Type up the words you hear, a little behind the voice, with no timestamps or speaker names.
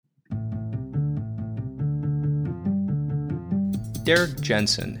Derrick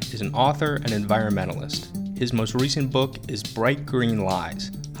Jensen is an author and environmentalist. His most recent book is Bright Green Lies: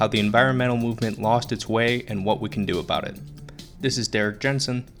 How the Environmental Movement Lost Its Way and What We Can Do About It. This is Derrick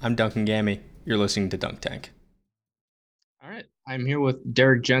Jensen. I'm Duncan Gammy. You're listening to Dunk Tank. All right. I'm here with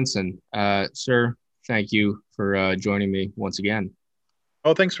Derrick Jensen. Sir, thank you for joining me once again.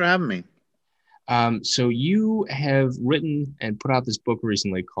 Oh, thanks for having me. So you have written and put out this book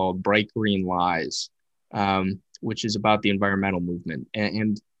recently called Bright Green Lies, which is about the environmental movement.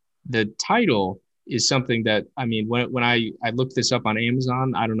 And the title is something that, I mean, when I looked this up on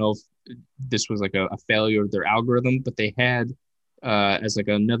Amazon, I don't know if this was like a failure of their algorithm, but they had as like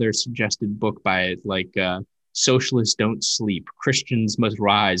another suggested book by it, like Socialists Don't Sleep, Christians Must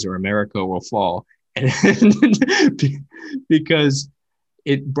Rise or America Will Fall. And because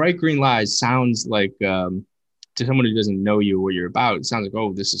Bright Green Lies sounds like, to someone who doesn't know you or you're about, it sounds like,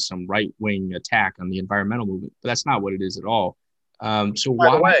 oh, this is some right-wing attack on the environmental movement, but that's not what it is at all. So by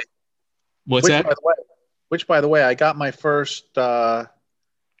why? The way, What's that? By the way, I got my first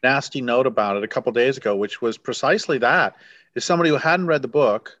nasty note about it a couple days ago, which was precisely that. Is somebody who hadn't read the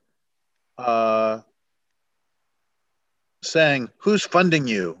book saying, "Who's funding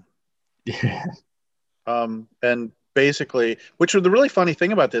you?" Yeah. And basically, which was the really funny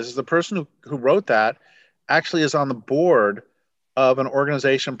thing about this is the person who wrote that actually is on the board of an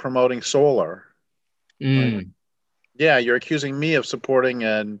organization promoting solar. Like, yeah, you're accusing me of supporting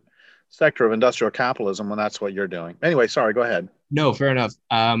a sector of industrial capitalism when that's what you're doing. Anyway, sorry, go ahead. No, fair enough.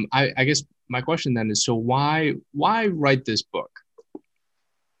 I guess my question then is, so why write this book?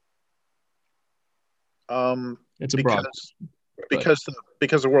 It's a broad because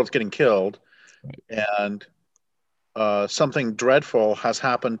the world's getting killed, right. And something dreadful has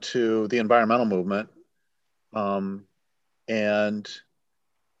happened to the environmental movement, and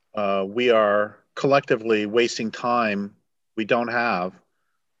we are collectively wasting time we don't have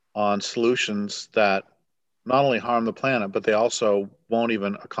on solutions that not only harm the planet, but they also won't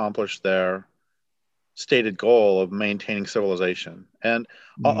even accomplish their stated goal of maintaining civilization. And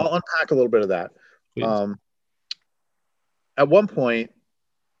I'll unpack a little bit of that. At one point,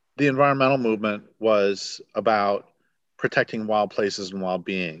 the environmental movement was about protecting wild places and wild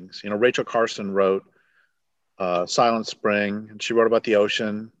beings. You know, Rachel Carson wrote Silent Spring, and she wrote about the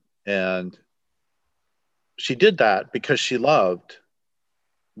ocean. And she did that because she loved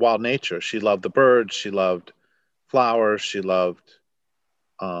wild nature. She loved the birds. She loved flowers. She loved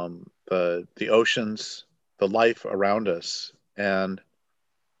the oceans, the life around us. And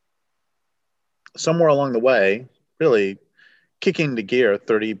somewhere along the way, really kicking the gear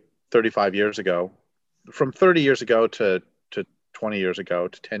 35 years ago, from 30 years ago to 20 years ago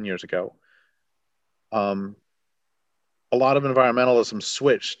to 10 years ago, a lot of environmentalism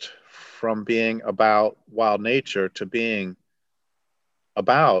switched from being about wild nature to being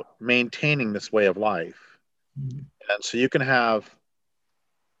about maintaining this way of life. And so you can have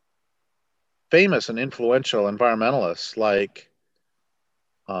famous and influential environmentalists like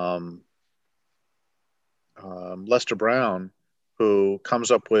Lester Brown, who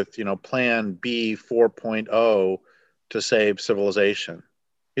comes up with, Plan B 4.0 to save civilization.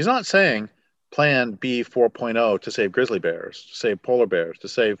 He's not saying Plan B 4.0 to save grizzly bears, to save polar bears, to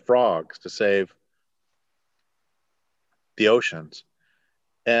save frogs, to save the oceans.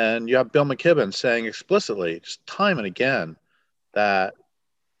 And you have Bill McKibben saying explicitly, just time and again, that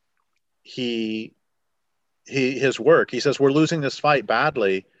his work, he says, we're losing this fight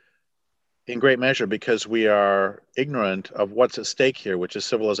badly in great measure because we are ignorant of what's at stake here, which is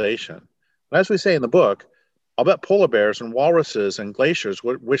civilization. And as we say in the book, I'll bet polar bears and walruses and glaciers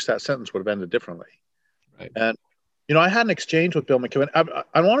wish that sentence would have ended differently. Right. And, I had an exchange with Bill McKibben.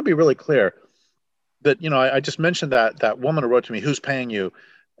 I want to be really clear that, I just mentioned that woman who wrote to me, who's paying you?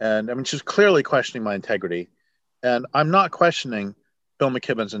 And I mean, she's clearly questioning my integrity. And I'm not questioning Bill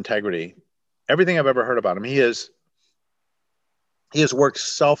McKibben's integrity. Everything I've ever heard about him, he has worked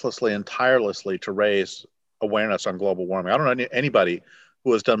selflessly and tirelessly to raise awareness on global warming. I don't know anybody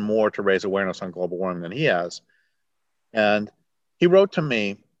who has done more to raise awareness on global warming than he has. And he wrote to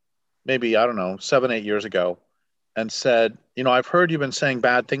me maybe, 7-8 years ago and said, I've heard you've been saying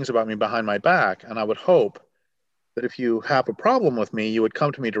bad things about me behind my back, and I would hope that if you have a problem with me, you would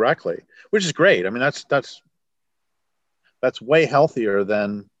come to me directly, which is great. I mean, that's way healthier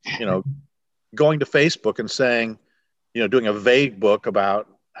than, going to Facebook and saying, doing a vague book about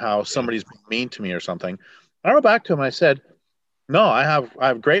how somebody's being mean to me or something. I wrote back to him and I said, no, I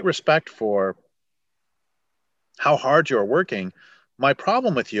have great respect for how hard you're working. My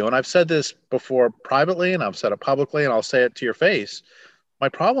problem with you, and I've said this before privately and I've said it publicly and I'll say it to your face. My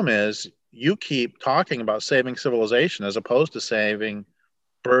problem is you keep talking about saving civilization as opposed to saving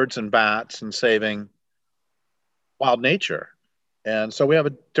birds and bats and saving wild nature. And so we have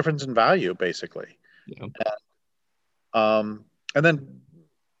a difference in value, basically. Yeah. And then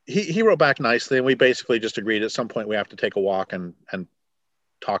he wrote back nicely, and we basically just agreed at some point we have to take a walk and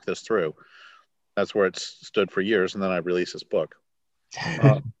talk this through. That's where it's stood for years. And then I released this book.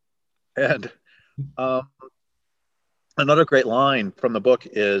 And um, another great line from the book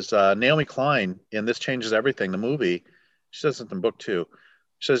is Naomi Klein in This Changes Everything, the movie. She says it in the book too.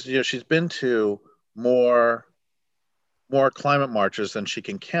 She says, she's been to more climate marches than she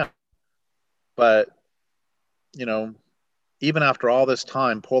can count. But, even after all this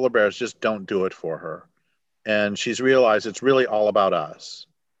time, polar bears just don't do it for her. And she's realized it's really all about us.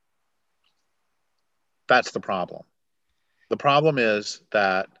 That's the problem. The problem is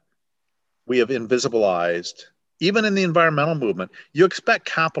that we have invisibilized, even in the environmental movement, you expect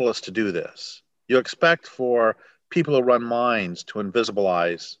capitalists to do this. You expect for people who run mines to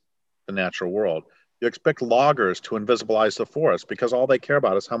invisibilize the natural world. You expect loggers to invisibilize the forest because all they care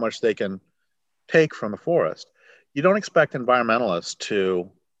about is how much they can take from the forest. You don't expect environmentalists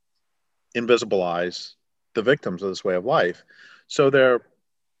to invisibilize the victims of this way of life. So they're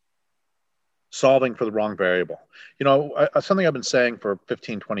solving for the wrong variable. Something I've been saying for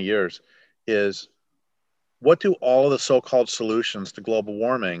 15, 20 years is, what do all of the so-called solutions to global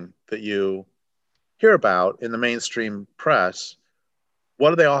warming that you hear about in the mainstream press, what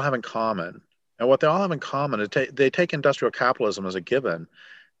do they all have in common? And what they all have in common is they take industrial capitalism as a given,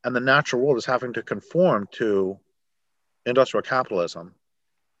 and the natural world is having to conform to industrial capitalism.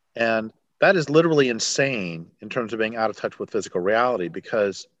 And that is literally insane in terms of being out of touch with physical reality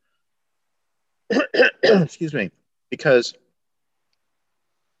because, excuse me, because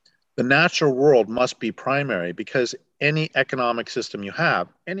the natural world must be primary, because any economic system you have,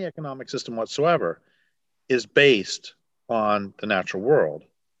 any economic system whatsoever, is based on the natural world.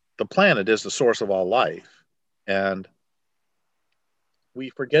 The planet is the source of all life. And we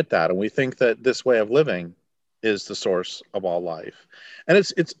forget that, and we think that this way of living is the source of all life. And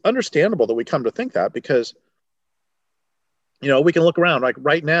it's understandable that we come to think that because, we can look around. Like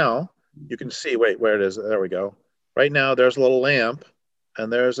right now, you can see, wait, where it is. There we go. Right now, there's a little lamp,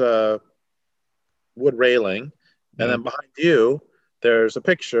 and there's a wood railing. And then behind you, there's a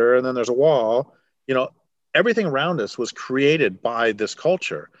picture, and then there's a wall. Everything around us was created by this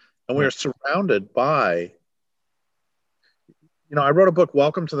culture. And we are surrounded by, I wrote a book,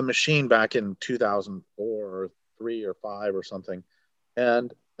 Welcome to the Machine, back in 2004 or 3 or 5 or something.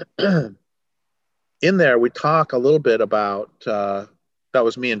 And in there, we talk a little bit about, that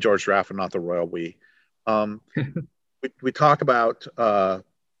was me and George Raffin, not the royal we. We talk about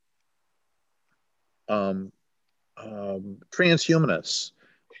transhumanists,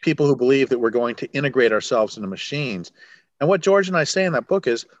 people who believe that we're going to integrate ourselves into machines. And what George and I say in that book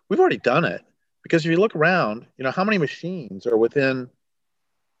is, we've already done it. Because if you look around, how many machines are within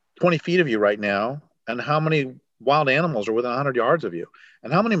 20 feet of you right now? And how many wild animals are within 100 yards of you?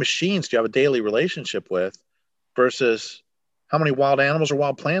 And how many machines do you have a daily relationship with versus how many wild animals or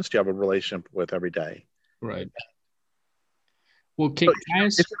wild plants do you have a relationship with every day? Right. Well, so if you're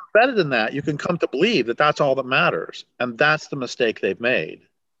embedded in that, you can come to believe that that's all that matters. And that's the mistake they've made.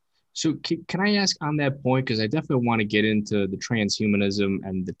 So can I ask on that point, because I definitely want to get into the transhumanism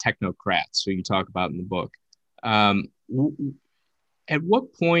and the technocrats, so you talk about in the book. At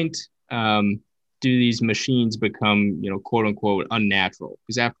what point do these machines become, quote unquote, unnatural?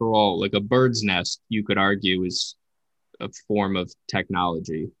 Because after all, like a bird's nest, you could argue, is a form of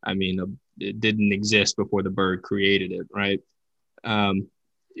technology. I mean, it didn't exist before the bird created it, right?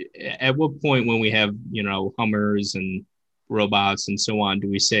 At what point, when we have, Hummers and robots and so on, do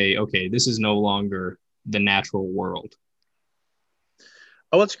we say, okay, this is no longer the natural world?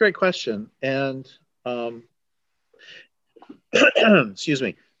 Oh, that's a great question. And excuse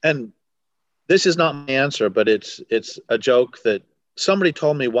me. And this is not my answer, but it's a joke that somebody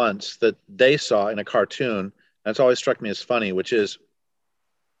told me once that they saw in a cartoon, and it's always struck me as funny, which is,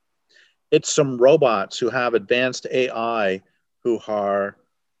 it's some robots who have advanced AI who are,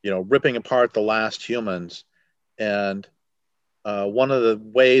 ripping apart the last humans. And one of the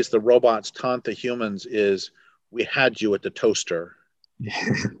ways the robots taunt the humans is, we had you at the toaster.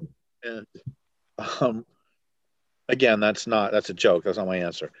 And again, that's a joke. That's not my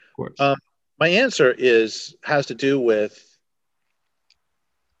answer. Of course. My answer has to do with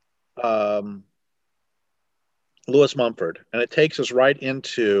Lewis Mumford, and it takes us right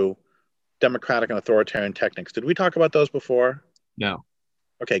into democratic and authoritarian techniques. Did we talk about those before? No.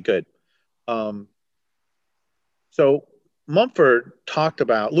 Okay, good. So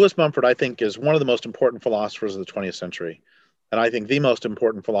Lewis Mumford, I think, is one of the most important philosophers of the 20th century. And I think the most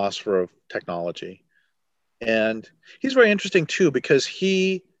important philosopher of technology. And he's very interesting too, because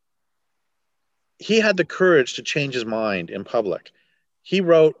he had the courage to change his mind in public. He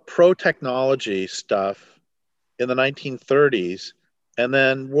wrote pro-technology stuff in the 1930s, and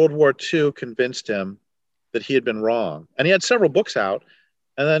then World War II convinced him that he had been wrong. And he had several books out,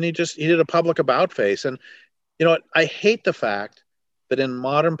 and then he did a public about face. And you know what? I hate the fact that in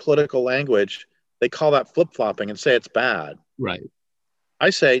modern political language, they call that flip-flopping and say it's bad. Right.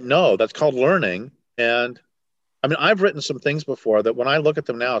 I say, no, that's called learning. And I mean, I've written some things before that when I look at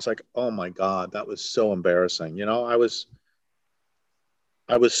them now, it's like, oh my God, that was so embarrassing. You know, I was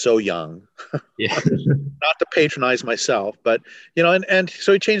so young. Yeah. Not to patronize myself, but you know, and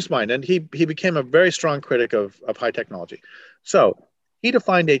so he changed his mind, and he became a very strong critic of high technology. So he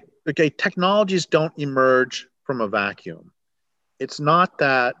defined technologies don't emerge from a vacuum. It's not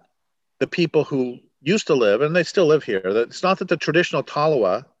that the people who used to live, and they still live here, that it's not that the traditional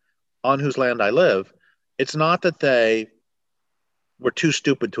Tolowa on whose land I live, it's not that they were too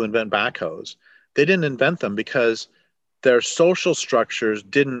stupid to invent backhoes. They didn't invent them because their social structures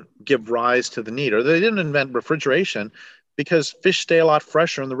didn't give rise to the need, or they didn't invent refrigeration because fish stay a lot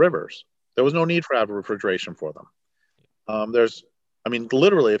fresher in the rivers. There was no need for having refrigeration for them.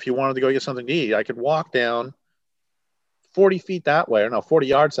 Literally, if you wanted to go get something to eat, I could walk down 40 feet that way, or no, 40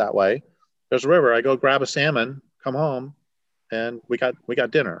 yards that way. There's a river. I go grab a salmon, come home, and we got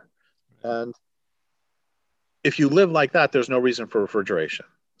dinner. And if you live like that, there's no reason for refrigeration.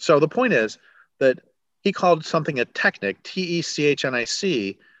 So the point is that he called something a technic,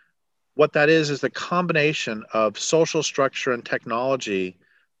 technic. What that is the combination of social structure and technology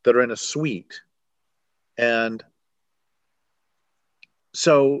that are in a suite. And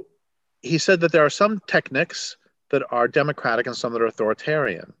so he said that there are some techniques that are democratic and some that are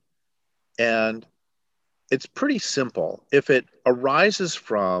authoritarian. And it's pretty simple. If it arises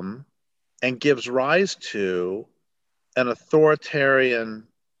from and gives rise to an authoritarian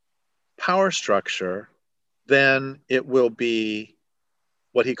power structure, then it will be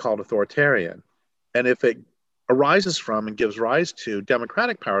what he called authoritarian. And if it arises from and gives rise to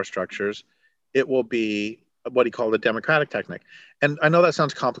democratic power structures, it will be what he called a democratic technique. And I know that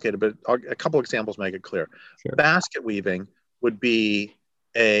sounds complicated, but a couple examples make it clear. Sure. Basket weaving would be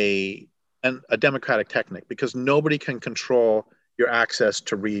a democratic technique because nobody can control your access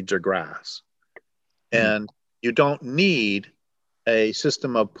to reeds or grass. And you don't need a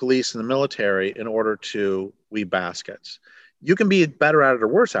system of police and the military in order to weave baskets. You can be better at it or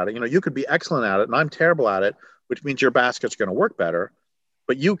worse at it. You know, you could be excellent at it and I'm terrible at it, which means your basket's going to work better,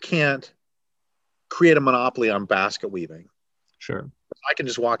 but you can't create a monopoly on basket weaving. Sure. I can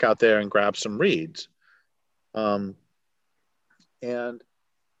just walk out there and grab some reeds or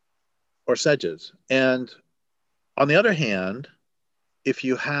sedges. And on the other hand, if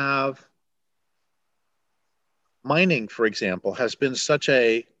you have mining, for example, has been such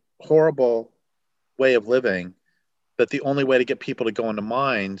a horrible way of living that the only way to get people to go into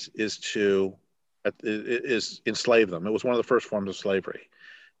mines is enslave them. It was one of the first forms of slavery.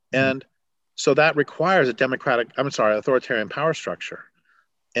 And so that requires authoritarian power structure.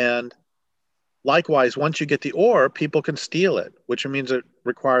 And likewise, once you get the ore, people can steal it, which means it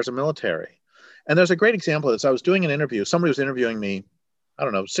requires a military. And there's a great example of this. I was doing an interview. Somebody was interviewing me, I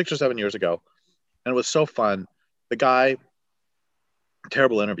don't know, 6 or 7 years ago. And it was so fun. The guy,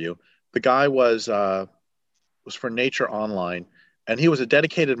 terrible interview. The guy was for Nature Online, and he was a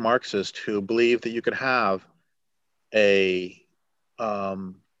dedicated Marxist who believed that you could have a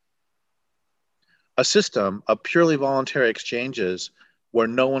system of purely voluntary exchanges where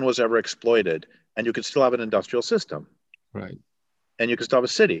no one was ever exploited, and you could still have an industrial system. Right. And you could still have a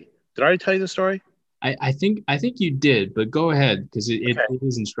city. Did I already tell you the story? I think you did, but go ahead because it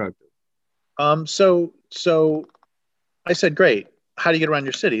is instructive. So I said, great. How do you get around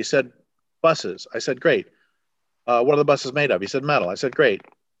your city? He said, buses. I said, great. What are the buses made of? He said, metal. I said, great.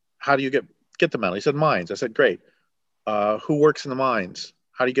 How do you get the metal? He said, mines. I said, great. Who works in the mines?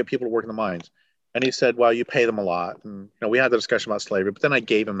 How do you get people to work in the mines? And he said, well, you pay them a lot. And we had the discussion about slavery, but then I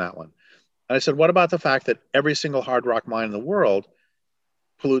gave him that one. And I said, what about the fact that every single hard rock mine in the world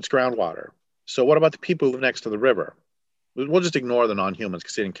pollutes groundwater? So what about the people who live next to the river? We'll just ignore the non-humans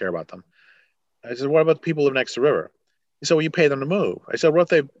because he didn't care about them. I said, what about the people who live next to the river? He said, well, you pay them to move. I said,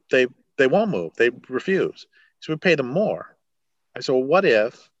 what if they won't move? They refuse. So we pay them more. I said, well, what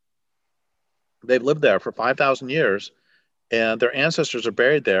if they've lived there for 5,000 years and their ancestors are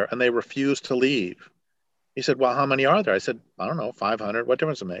buried there and they refuse to leave? He said, well, how many are there? I said, I don't know, 500. What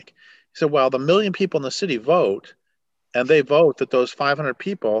difference does it make? He said, well, the 1 million people in the city vote and they vote that those 500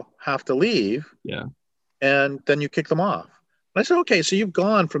 people have to leave, Yeah. and then you kick them off. And I said, okay, so you've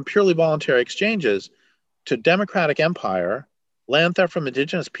gone from purely voluntary exchanges to democratic empire, land theft from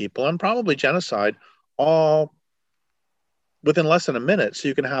indigenous people, and probably genocide, all within less than a minute, so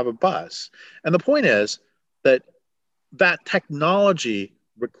you can have a bus. And the point is that that technology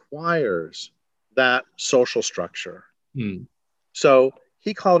requires that social structure. Hmm. So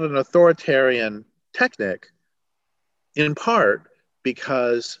he called it an authoritarian technique, in part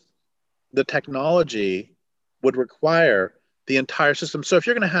because the technology would require the entire system. So if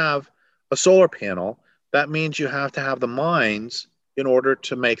you're going to have a solar panel, that means you have to have the mines in order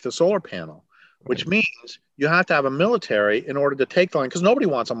to make the solar panel, which Right. means you have to have a military in order to take the land, because nobody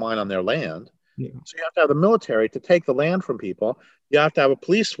wants a mine on their land. Yeah. So you have to have the military to take the land from people. You have to have a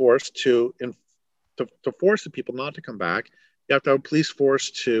police force to force the people not to come back. You have to have a police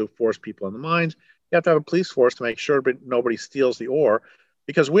force to force people in the mines. You have to have a police force to make sure nobody steals the ore,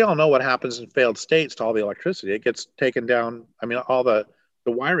 because we all know what happens in failed states to all the electricity. It gets taken down. I mean, all the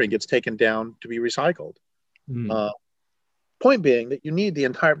wiring gets taken down to be recycled. Hmm. Uh, Point being that you need the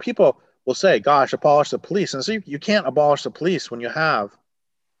entire, people will say, gosh, abolish the police. And so you can't abolish the police when you have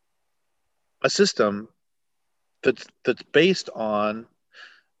a system that's based on,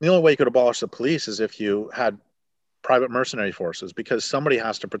 the only way you could abolish the police is if you had private mercenary forces, because somebody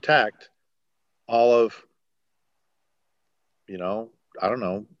has to protect all of, you know, I don't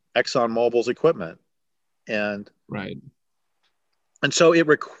know, ExxonMobil's equipment. And Right. and so it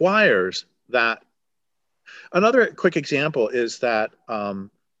requires that. Another quick example is that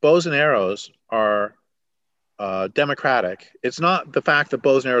bows and arrows are democratic. It's not the fact that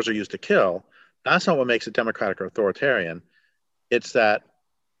bows and arrows are used to kill. That's not what makes it democratic or authoritarian. It's that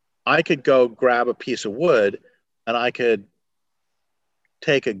I could go grab a piece of wood and I could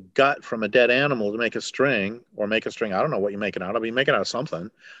take a gut from a dead animal to make a string, or make a string. I don't know what you make it out of. You make it out of something.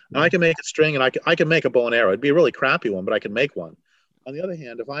 And Yeah. I can make a string, and I can make a bow and arrow. It'd be a really crappy one, but I can make one. On the other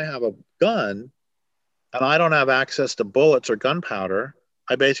hand, if I have a gun and I don't have access to bullets or gunpowder,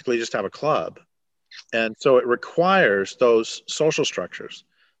 I basically just have a club. And so it requires those social structures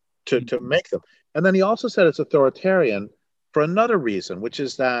to Hmm. make them. And then he also said it's authoritarian for another reason, which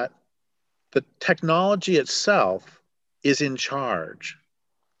is that the technology itself is in charge.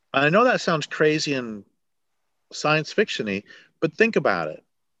 I know that sounds crazy and science fictiony, but think about it.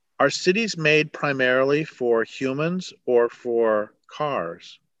 Are cities made primarily for humans or for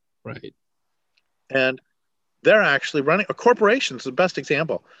cars? Right. And they're actually running a corporation is the best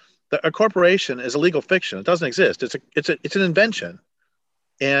example. A corporation is a legal fiction. It doesn't exist. It's an invention.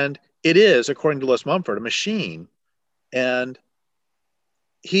 And it is, according to Lewis Mumford, a machine. And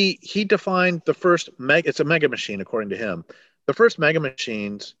he defined the first mega, it's a mega machine according to him. The first mega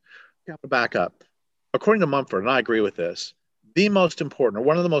machines, you have to back up. According to Mumford, and I agree with this, the most important, or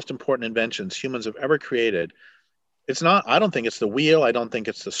one of the most important inventions humans have ever created, it's not, I don't think it's the wheel, I don't think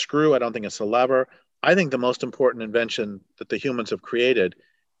it's the screw, I don't think it's the lever. I think the most important invention that the humans have created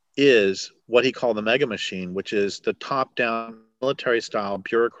is what he called the mega machine, which is the top down military style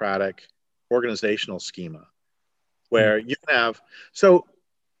bureaucratic organizational schema, Hmm. where you can have, so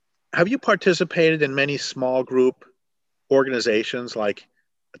have you participated in many small group organizations, like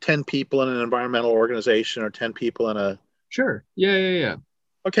 10 people in an environmental organization or 10 people in a, Sure. Yeah. Yeah. Yeah.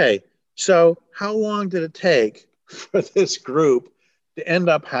 okay, so how long did it take for this group to end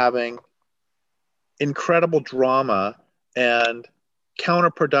up having incredible drama and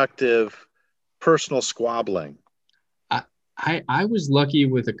counterproductive personal squabbling? I, I was lucky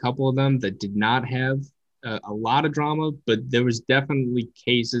with a couple of them that did not have a lot of drama, but there was definitely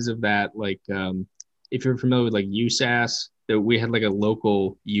cases of that. Like, if you're familiar with like USAS, that we had like a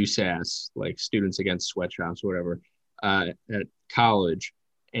local USAS, like Students Against Sweatshops, or whatever, at college.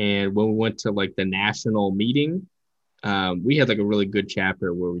 And when we went to like the national meeting, we had like a really good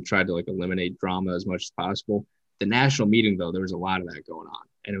chapter where we tried to like eliminate drama as much as possible. The national meeting, though, there was a lot of that going on,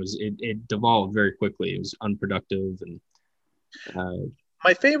 and it devolved very quickly. It was unproductive, and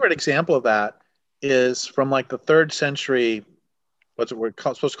My favorite example of that is from like the third century, what's it, we're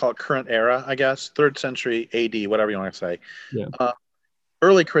supposed to call it current era, I guess, third century AD, whatever you want to say. yeah, Uh,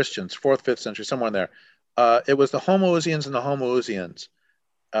 Early Christians, fourth, fifth century, somewhere in there. It was the Homoousians and the Homoousians.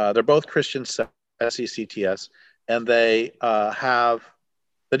 They're both Christian, SECTS, and they have,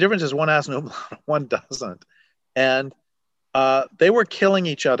 the difference is one has no, one doesn't. And they were killing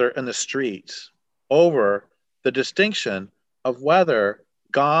each other in the streets over the distinction of whether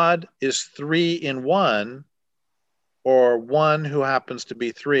God is three in one or one who happens to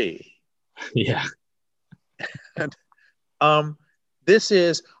be three. yeah, And um,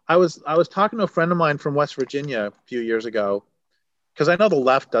 I was talking to a friend of mine from West Virginia a few years ago, because I know the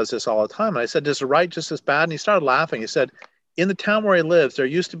left does this all the time. And I said, "Does the right just as bad?" And he started laughing. He said, "In the town where he lives, there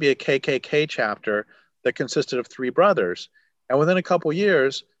used to be a KKK chapter that consisted of three brothers. And within a couple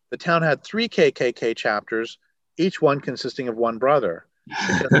years, the town had three KKK chapters, each one consisting of one brother."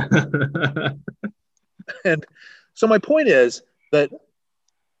 Because, and so my point is that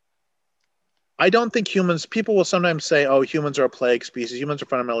I don't think people will sometimes say, "Oh, humans are a plague species. Humans are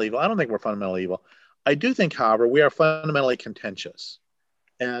fundamentally evil." I don't think we're fundamentally evil. I do think, however, we are fundamentally contentious.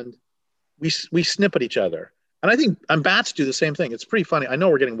 And we snip at each other. And I think and bats do the same thing. It's pretty funny. I know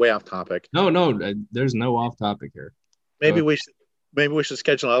we're getting way off topic. No, there's no off topic here. Maybe we should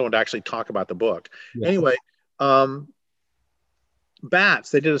schedule another one to actually talk about the book. Yeah. Anyway,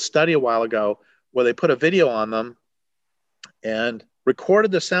 bats. They did a study a while ago where they put a video on them and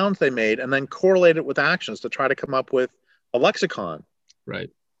recorded the sounds they made and then correlated it with actions to try to come up with a lexicon. Right.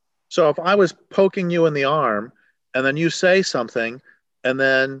 So if I was poking you in the arm and then you say something and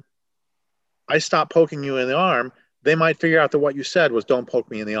then I stop poking you in the arm, they might figure out that what you said was "don't poke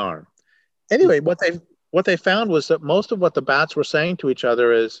me in the arm." Anyway, what they found was that most of what the bats were saying to each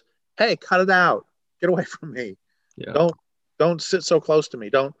other is, "Hey, cut it out. Get away from me. Yeah. Don't sit so close to me.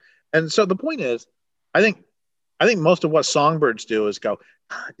 Don't." And so the point is, I think most of what songbirds do is go,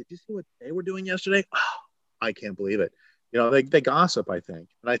 "Did you see what they were doing yesterday? Oh, I can't believe it." They gossip, I think.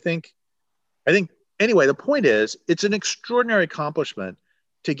 And I think anyway, the point is, it's an extraordinary accomplishment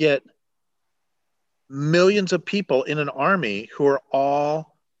to get millions of people in an army who are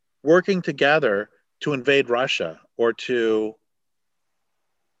all working together to invade Russia or to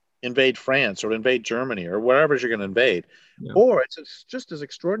invade France or invade Germany or wherever you're going to invade. Yeah. Or it's just as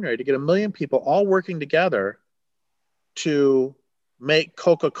extraordinary to get a million people all working together to make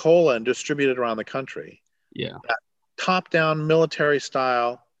Coca-Cola and distribute it around the country. Yeah. That top-down military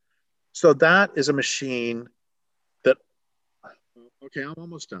style. So that is a machine that, okay, I'm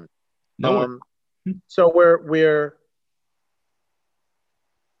almost done. No. So we're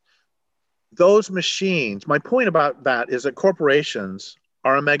those machines. My point about that is that corporations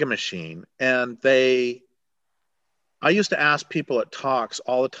are a mega machine, and I used to ask people at talks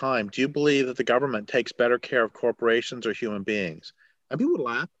all the time, "Do you believe that the government takes better care of corporations or human beings?" And people would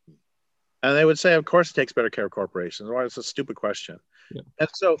laugh, and they would say, "Of course, it takes better care of corporations." Why? It's a stupid question. Yeah. And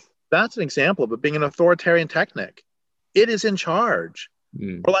so that's an example of it being an authoritarian technique. It is in charge.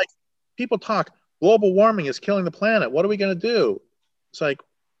 Or like people talk, global warming is killing the planet. What are we going to do? It's like,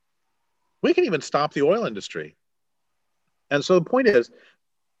 we can even stop the oil industry. And so the point is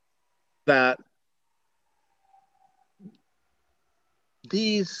that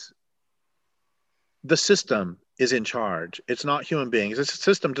the system is in charge. It's not human beings. This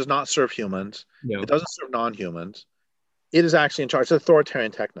system does not serve humans. No. It doesn't serve non-humans. It is actually in charge. It's an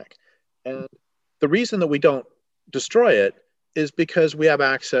authoritarian technique. And the reason that we don't destroy it is because we have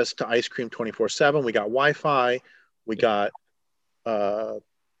access to ice cream 24/7. We got Wi-Fi. We got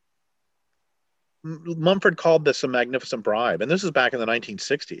Mumford called this a magnificent bribe. And this is back in the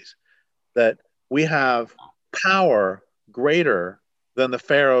 1960s, that we have power greater than the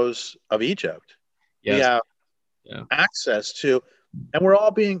pharaohs of Egypt. Yes. We have access to,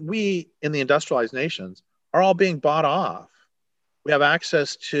 and we in the industrialized nations are all being bought off. We have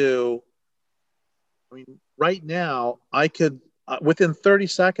access to, right now, I could, within 30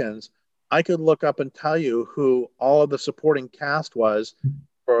 seconds, I could look up and tell you who all of the supporting cast was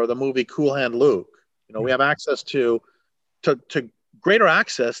for the movie Cool Hand Luke. We have access to greater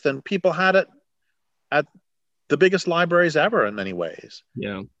access than people had at the biggest libraries ever in many ways.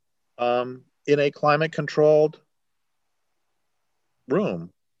 Yeah. In a climate controlled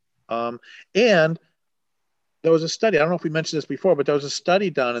room. And there was a study, I don't know if we mentioned this before, but there was a study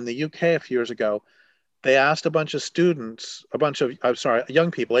done in the UK a few years ago. They asked a bunch of students,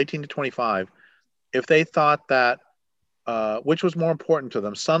 young people, 18 to 25, if they thought that, which was more important to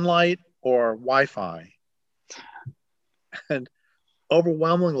them, sunlight or Wi-Fi? And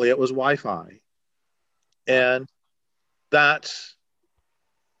overwhelmingly, it was Wi-Fi. And that's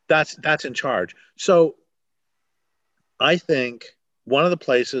in charge. So I think one of the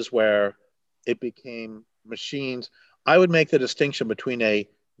places where it became machines, I would make the distinction between a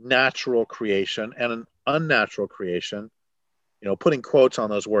natural creation and an unnatural creation, putting quotes on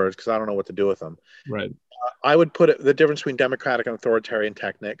those words because I don't know what to do with them. Right. I would put the difference between democratic and authoritarian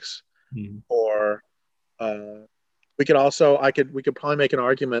techniques. Or we could probably make an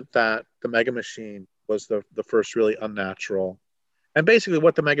argument that the mega machine was the first really unnatural. And basically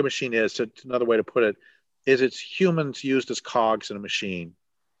what the mega machine is, another way to put it, is it's humans used as cogs in a machine,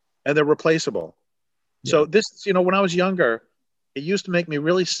 and they're replaceable. Yeah. So this, when I was younger, it used to make me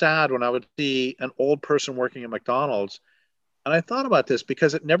really sad when I would see an old person working at McDonald's. And I thought about this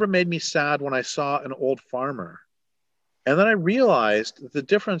because it never made me sad when I saw an old farmer. And then I realized that the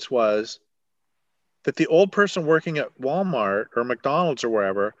difference was that the old person working at Walmart or McDonald's or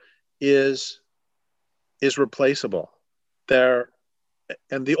wherever is is replaceable. There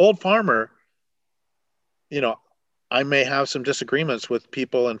and the old farmer, you know, I may have some disagreements with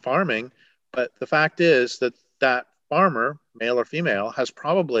people in farming, but the fact is that that farmer, male or female, has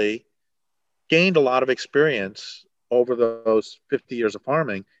probably gained a lot of experience over those 50 years of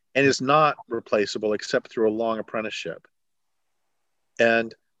farming and is not replaceable except through a long apprenticeship.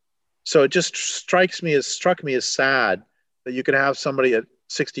 And so it just struck me as sad that you could have somebody at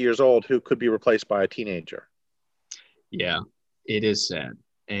 60 years old who could be replaced by a teenager. Yeah, it is sad.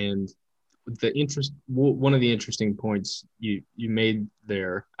 And one of the interesting points you made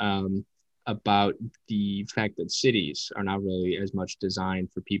there, about the fact that cities are not really as much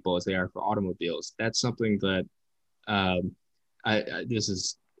designed for people as they are for automobiles. That's something that, this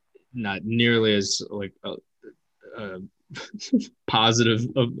is not nearly as like a positive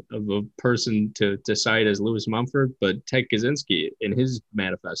of a person to cite as Lewis Mumford, but Ted Kaczynski in his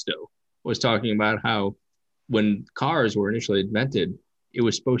manifesto was talking about how when cars were initially invented, it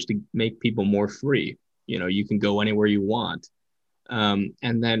was supposed to make people more free. You know, you can go anywhere you want. And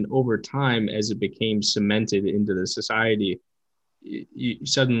then over time, as it became cemented into the society,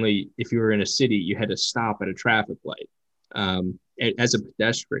 suddenly, if you were in a city, you had to stop at a traffic light, as a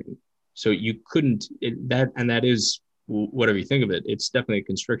pedestrian. So you couldn't, that is, whatever you think of it, it's definitely a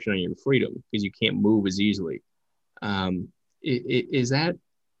constriction on your freedom because you can't move as easily. Is that,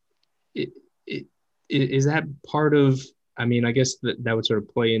 is that part of, I mean, I guess that would sort of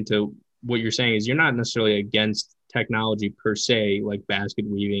play into what you're saying is you're not necessarily against technology per se, like basket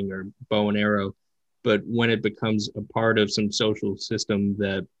weaving or bow and arrow, but when it becomes a part of some social system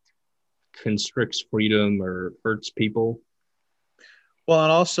that constricts freedom or hurts people. Well,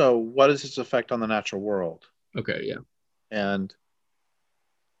 and also, what is its effect on the natural world? Okay, yeah. And,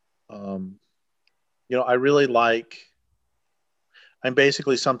 um, I really like, and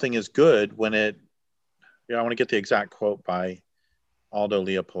basically something is good when it, I want to get the exact quote by Aldo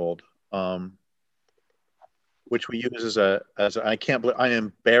Leopold, which we use I can't believe, I'm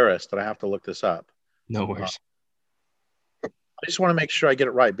embarrassed that I have to look this up. No Uh, worries. I just want to make sure I get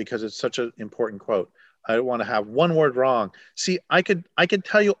it right because it's such an important quote. I don't want to have one word wrong. See, I could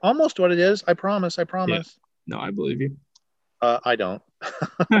tell you almost what it is. I promise. I Yeah. promise. No, I believe you. I don't.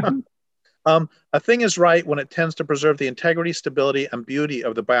 A thing is right when it tends to preserve the integrity, stability, and beauty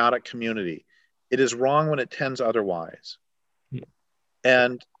of the biotic community. It is wrong when it tends otherwise.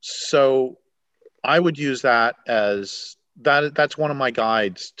 And so I would use that as that's one of my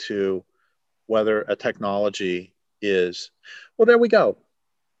guides to whether a technology is. Well, there we go.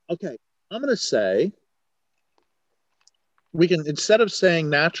 Okay. I'm going to say we can, instead of saying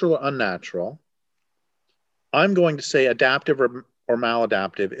natural or unnatural, I'm going to say adaptive or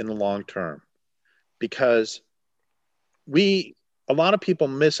maladaptive in the long term because we, a lot of people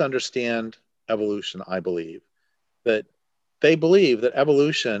misunderstand evolution, I believe, that they believe that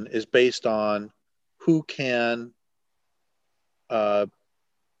evolution is based on who can uh,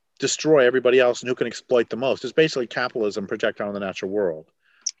 destroy everybody else and who can exploit the most. It's basically capitalism projected on the natural world.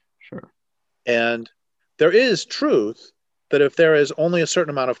 Sure. And there is truth that if there is only a certain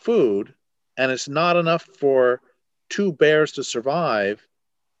amount of food and it's not enough for two bears to survive,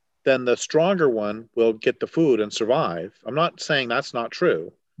 then the stronger one will get the food and survive. I'm not saying that's not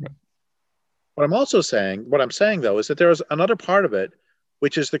true. Right. What I'm saying though, is that there is another part of it,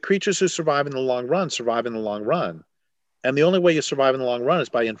 which is the creatures who survive in the long run survive in the long run. And the only way you survive in the long run is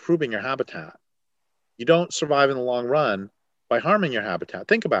by improving your habitat. You don't survive in the long run by harming your habitat.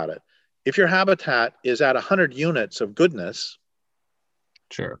 Think about it. If your habitat is at 100 units of goodness,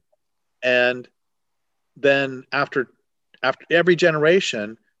 Sure. and then after every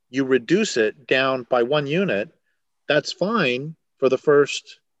generation you reduce it down by 1 unit, that's fine for the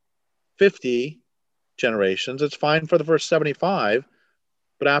first 50 generations. It's fine for the first 75,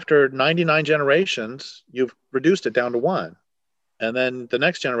 but after 99 generations, you've reduced it down to one. And then the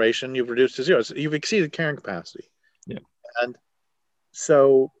next generation, you've reduced to zero. So you've exceeded carrying capacity. Yeah. And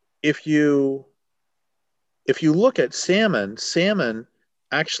so if you look at salmon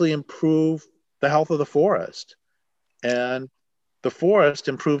actually improve the health of the forest, and the forest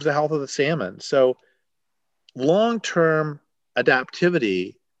improves the health of the salmon. So long-term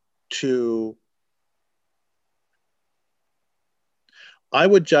adaptivity to, I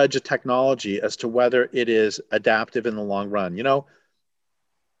would judge a technology as to whether it is adaptive in the long run.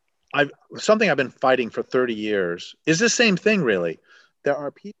 something I've been fighting for 30 years is the same thing, really. There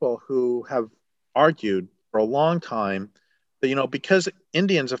are people who have argued for a long time that, because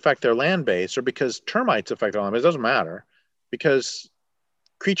Indians affect their land base or because termites affect their land base, it doesn't matter. Because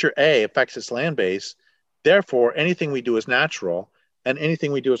creature A affects its land base, therefore anything we do is natural and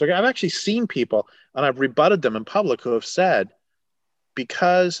anything we do is okay. I've actually seen people, and I've rebutted them in public, who have said,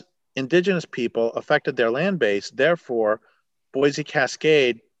 because indigenous people affected their land base, therefore Boise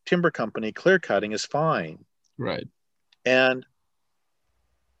Cascade Timber Company clear cutting is fine. Right. And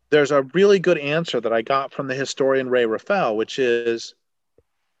there's a really good answer that I got from the historian Ray Rafael, which is,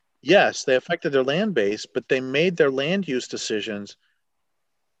 yes, they affected their land base, but they made their land use decisions.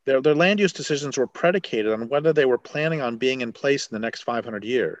 Their land use decisions were predicated on whether they were planning on being in place in the next 500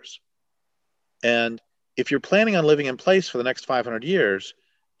 years. And if you're planning on living in place for the next 500 years,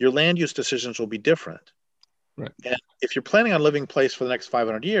 your land use decisions will be different. Right. And if you're planning on living in place for the next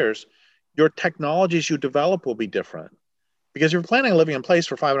 500 years, your technologies you develop will be different. Because if you're planning on living in place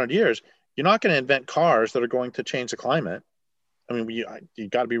for 500 years, you're not going to invent cars that are going to change the climate. I mean, you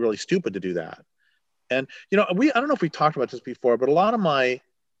got to be really stupid to do that. And, I don't know if we talked about this before, but a lot of my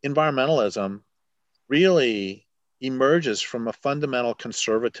environmentalism really emerges from a fundamental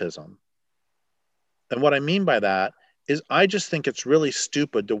conservatism. And what I mean by that is I just think it's really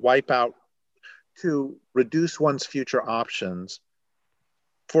stupid to reduce one's future options,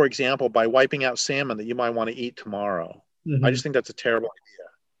 for example, by wiping out salmon that you might want to eat tomorrow. Mm-hmm. I just think that's a terrible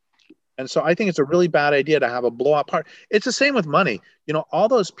idea. And so I think it's a really bad idea to have a blowout part. It's the same with money. All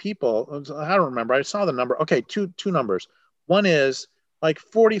those people, I don't remember, I saw the number. Okay, two numbers. One is like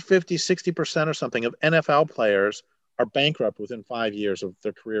 40, 50, 60% or something of NFL players are bankrupt within 5 years of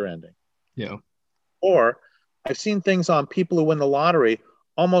their career ending. Yeah. Or I've seen things on people who win the lottery.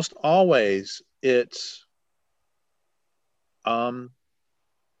 Almost always it's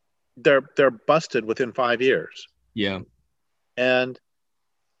they're busted within 5 years. Yeah. And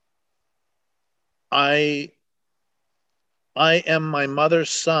I am my mother's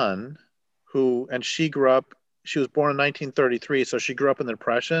son, and she was born in 1933, so she grew up in the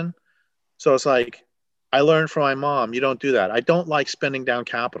Depression. So it's like, I learned from my mom, you don't do that. I don't like spending down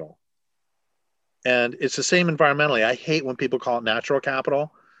capital. And it's the same environmentally. I hate when people call it natural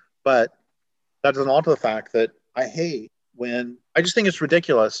capital, but that doesn't alter the fact that I just think it's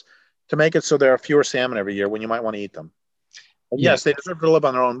ridiculous to make it so there are fewer salmon every year when you might want to eat them. And yes, they deserve to live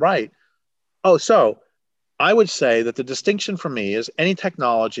on their own right. Oh, so I would say that the distinction for me is any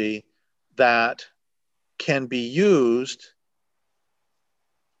technology that can be used,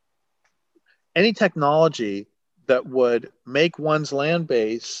 any technology that would make one's land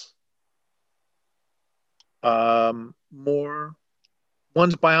base one's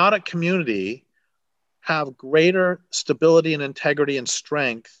biotic community have greater stability and integrity and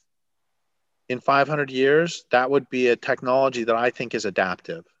strength in 500 years, that would be a technology that I think is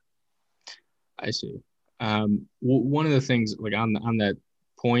adaptive. I see. One of the things, like on that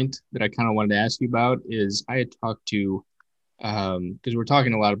point, that I kind of wanted to ask you about is I had talked to, because we're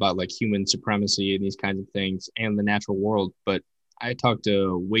talking a lot about like human supremacy and these kinds of things and the natural world, but I talked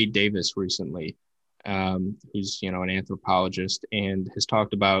to Wade Davis recently, who's an anthropologist, and has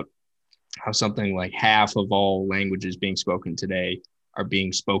talked about how something like half of all languages being spoken today are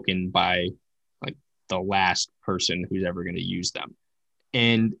being spoken by like the last person who's ever going to use them.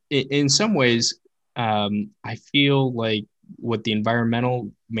 And in some ways, I feel like what the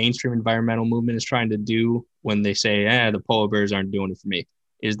mainstream environmental movement is trying to do when they say, the polar bears aren't doing it for me,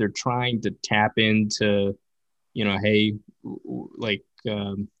 is they're trying to tap into, hey, like,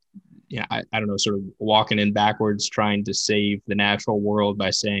 I don't know, sort of walking in backwards, trying to save the natural world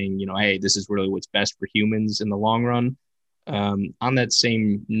by saying, hey, this is really what's best for humans in the long run. On that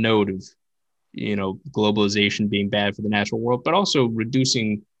same note of, globalization being bad for the natural world, but also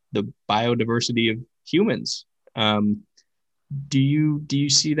reducing the biodiversity of humans. Do you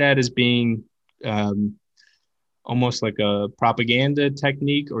see that as being almost like a propaganda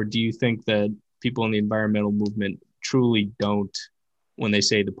technique, or do you think that people in the environmental movement truly don't, when they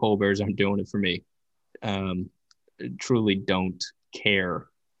say the polar bears aren't doing it for me, truly don't care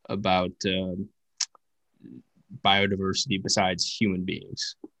about biodiversity besides human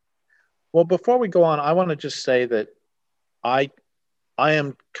beings? Well, before we go on, I want to just say that I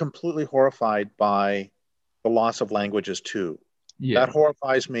am completely horrified by the loss of languages too. Yeah. That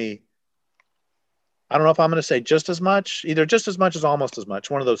horrifies me. I don't know if I'm going to say just as much, either just as much as almost as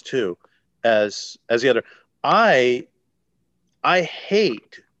much, one of those two, as the other. I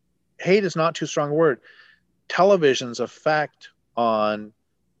hate is not too strong a word, television's effect on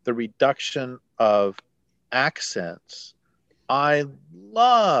the reduction of accents. I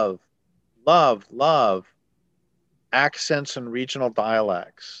love, love accents and regional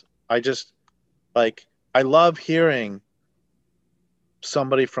dialects. I just like, I love hearing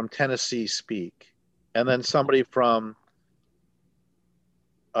somebody from Tennessee speak, and then somebody from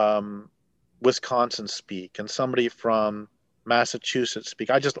um, Wisconsin speak, and somebody from Massachusetts speak.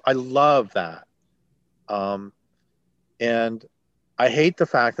 I love that. Um, and I hate the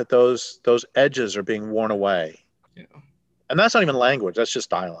fact that those edges are being worn away. Yeah. And that's not even language, that's just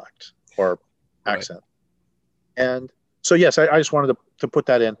dialect or Right. accent. And so, yes, I just wanted to put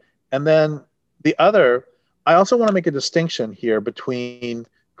that in. And then the other, I also want to make a distinction here between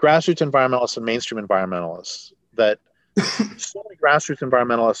grassroots environmentalists and mainstream environmentalists. That so many grassroots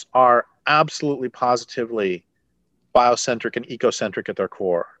environmentalists are absolutely positively biocentric and ecocentric at their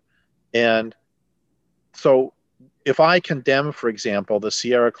core. And so, if I condemn, for example, the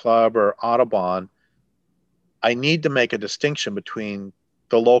Sierra Club or Audubon, I need to make a distinction between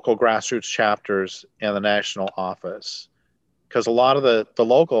the local grassroots chapters and the national office, because a lot of the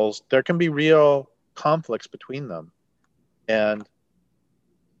locals, there can be real conflicts between them. And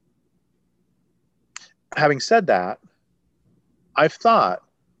having said that, I've thought,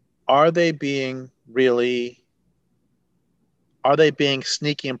 are they being really, are they being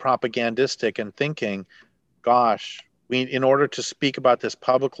sneaky and propagandistic and thinking, gosh, in order to speak about this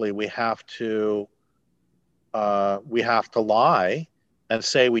publicly, we have to lie and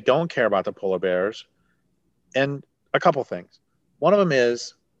say we don't care about the polar bears. And a couple things. One of them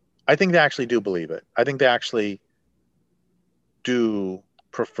is, I think they actually do believe it. I think they actually do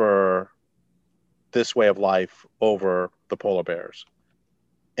prefer this way of life over the polar bears.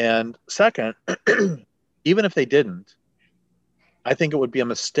 And second, even if they didn't, I think it would be a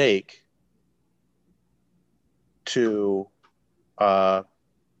mistake to uh,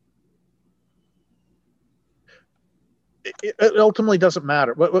 it ultimately doesn't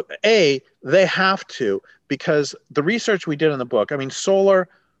matter. But A, they have to, because the research we did in the book, I mean, solar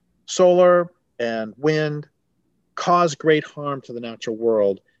and wind cause great harm to the natural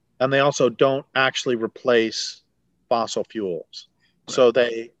world, and they also don't actually replace fossil fuels. Right. So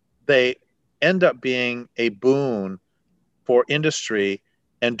they end up being a boon for industry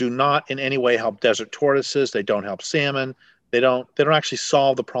and do not in any way help desert tortoises. They don't help salmon. They don't actually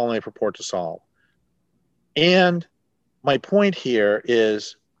solve the problem they purport to solve. And my point here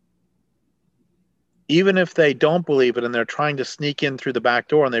is, even if they don't believe it and they're trying to sneak in through the back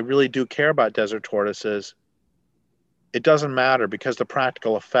door and they really do care about desert tortoises, it doesn't matter, because the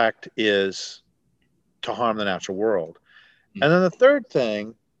practical effect is to harm the natural world. Mm. And then the third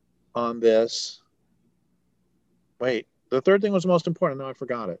thing on this, wait, the third thing was the most important. No, I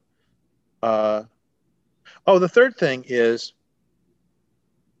forgot it. Uh, the third thing is,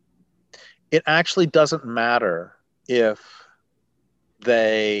 it actually doesn't matter if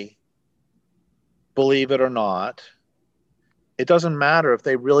they believe it or not. It doesn't matter if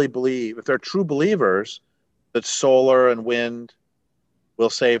they really believe, if they're true believers, that solar and wind will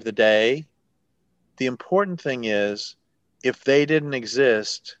save the day. The important thing is, if they didn't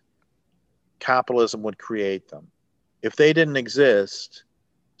exist, capitalism would create them. If they didn't exist,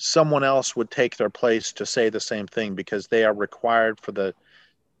 someone else would take their place to say the same thing, because they are required for the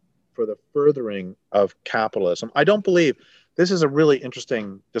furthering of capitalism. I don't believe, this is a really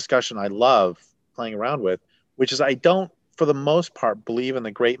interesting discussion I love playing around with, which is, I don't, for the most part, believe in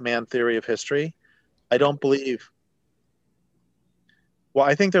the great man theory of history. I don't believe, well,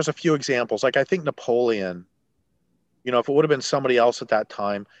 I think there's a few examples. Like, I think Napoleon, if it would have been somebody else at that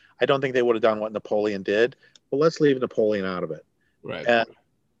time, I don't think they would have done what Napoleon did. But let's leave Napoleon out of it. Right. And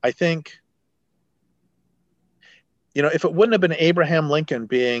I think, if it wouldn't have been Abraham Lincoln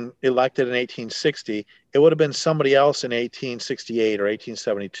being elected in 1860, it would have been somebody else in 1868 or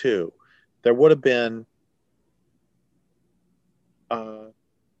 1872. There would have been, uh,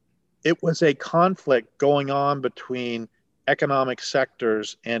 it was a conflict going on between economic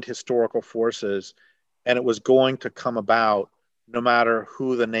sectors and historical forces, and it was going to come about no matter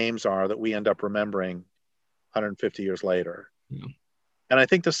who the names are that we end up remembering 150 years later. Yeah. And I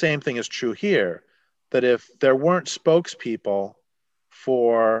think the same thing is true here, that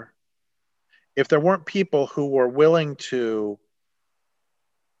for, if there weren't people who were willing to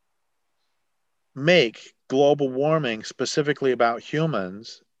make global warming specifically about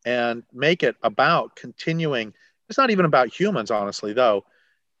humans and make it about continuing, it's not even about humans, honestly, though,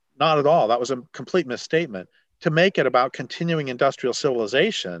 not at all. That was a complete misstatement. To make it about continuing industrial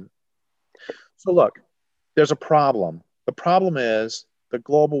civilization. So, look, there's a problem. The problem is that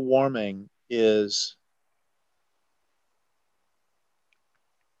global warming is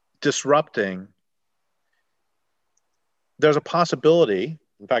disrupting there's a possibility,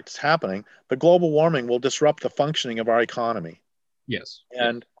 in fact, it's happening, that global warming will disrupt the functioning of our economy. Yes.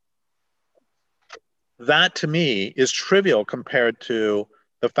 And that to me is trivial compared to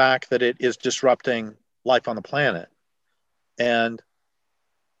the fact that it is disrupting life on the planet. And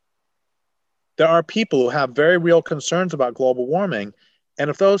there are people who have very real concerns about global warming. And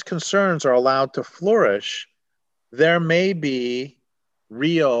if those concerns are allowed to flourish, there may be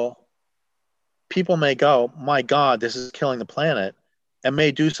real people may go, my God, this is killing the planet, and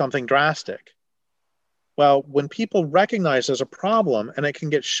may do something drastic. Well, when people recognize there's a problem and it can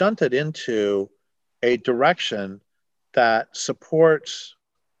get shunted into a direction that supports.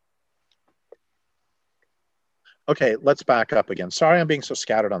 Okay, let's back up again. Sorry, I'm being so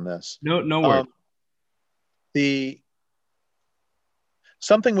scattered on this. No worries. The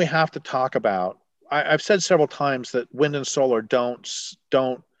something we have to talk about. I've said several times that wind and solar don't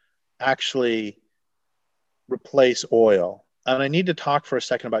actually replace oil, and I need to talk for a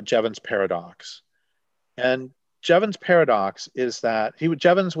second about Jevons paradox. And Jevons paradox is that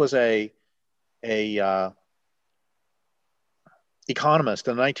Jevons was a economist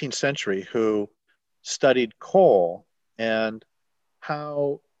in the 19th century who studied coal and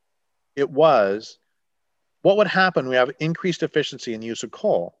how it was, what would happen when we have increased efficiency in the use of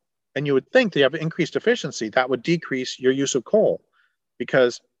coal. And you would think that you have increased efficiency, that would decrease your use of coal.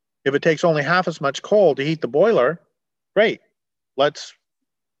 Because if it takes only half as much coal to heat the boiler, great, let's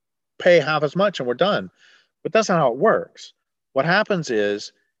pay half as much and we're done. But that's not how it works. What happens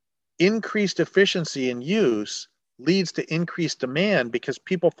is increased efficiency in use leads to increased demand because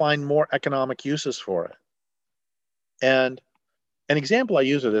people find more economic uses for it. And an example I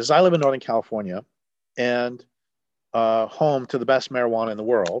use of this is I live in Northern California and home to the best marijuana in the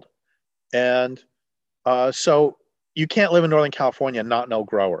world. And so you can't live in Northern California and not know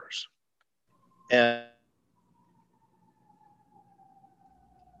growers. And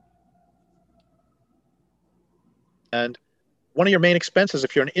one of your main expenses,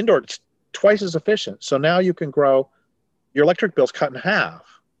 if you're an indoor, it's twice as efficient. So now you can grow, your electric bill's cut in half.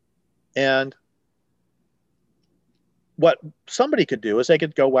 And what somebody could do is they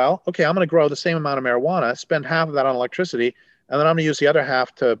could go, well, okay, I'm going to grow the same amount of marijuana, spend half of that on electricity, and then I'm going to use the other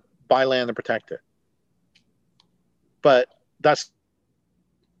half to buy land and protect it. But that's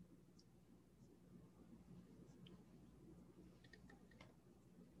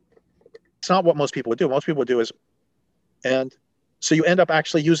not what most people would do. Most people would do is, and so you end up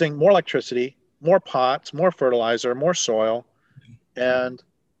actually using more electricity, more pots, more fertilizer, more soil, and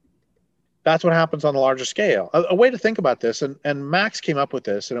that's what happens on a larger scale. A way to think about this, and Max came up with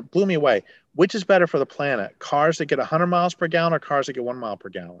this, and it blew me away. Which is better for the planet, cars that get 100 miles per gallon or cars that get 1 mile per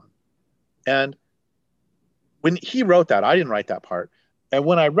gallon? And when he wrote that, I didn't write that part. And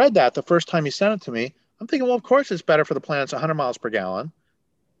when I read that the first time he sent it to me, I'm thinking, well, of course it's better for the planet. It's 100 miles per gallon.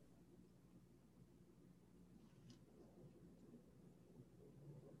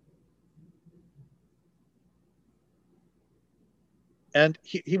 And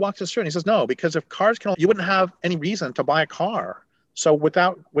he walks us through and he says, no, because if cars can, you wouldn't have any reason to buy a car. So with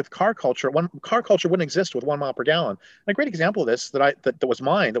car culture, car culture wouldn't exist with 1 mile per gallon. And a great example of this that was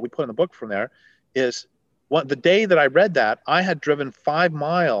mine that we put in the book from there is the day that I read that, I had driven 5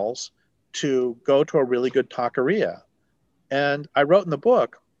 miles to go to a really good taqueria. And I wrote in the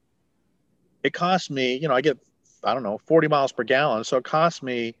book, it cost me, I get, 40 miles per gallon. So it cost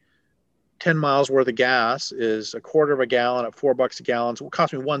me 10 miles worth of gas is a quarter of a gallon at $4 a gallon. So it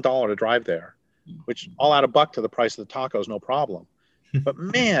cost me $1 to drive there, which I'll add $1 to the price of the tacos, no problem. But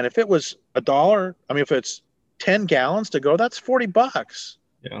man, if it was $1, if it's 10 gallons to go, that's $40.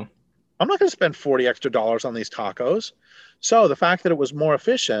 Yeah. I'm not going to spend $40 extra on these tacos. So the fact that it was more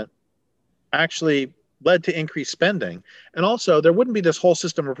efficient actually led to increased spending. And also there wouldn't be this whole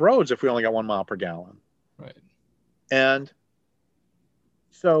system of roads if we only got 1 mile per gallon. Right. And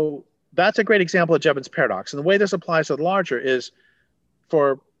so that's a great example of Jevons paradox. And the way this applies to the larger is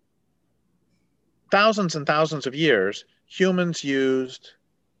for thousands and thousands of years, humans used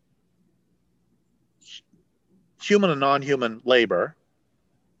human and non-human labor.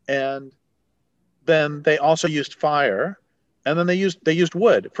 And then they also used fire. And then they used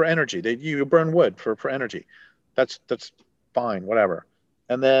wood for energy. You burn wood for energy. That's fine, whatever.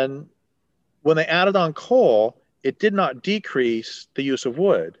 And then when they added on coal, it did not decrease the use of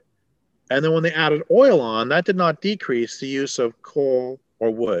wood. And then when they added oil on, that did not decrease the use of coal or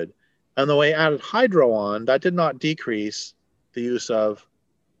wood. And then when they added hydro on, that did not decrease the use of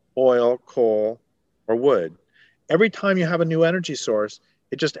oil, coal, or wood. Every time you have a new energy source,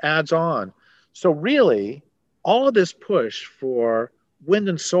 it just adds on. So really, all of this push for wind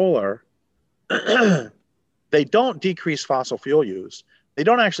and solar They don't decrease fossil fuel use. They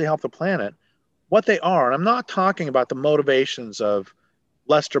don't actually help the planet. What they are, and I'm not talking about the motivations of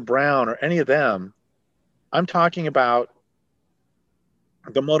Lester Brown or any of them. I'm talking about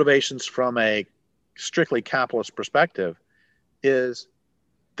the motivations from a strictly capitalist perspective, is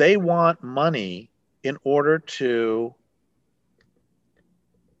they want money in order to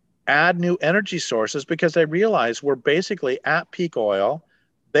add new energy sources because they realize we're basically at peak oil.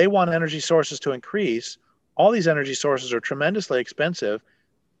 They want energy sources to increase. All these energy sources are tremendously expensive.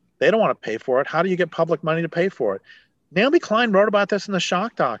 They don't want to pay for it. How do you get public money to pay for it? Naomi Klein wrote about this in the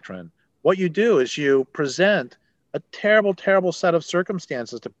shock doctrine. What you do is you present a terrible, terrible set of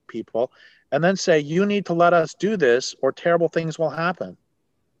circumstances to people and then say, you need to let us do this or terrible things will happen.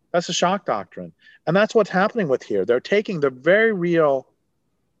 That's the shock doctrine. And that's what's happening with here. They're taking the very real,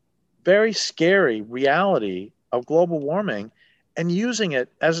 very scary reality of global warming and using it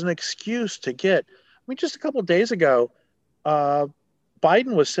as an excuse to get, I mean, just a couple of days ago,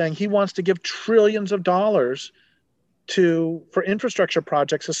 Biden was saying he wants to give trillions of dollars for infrastructure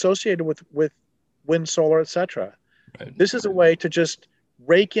projects associated with wind, solar, et cetera. Right. This is a way to just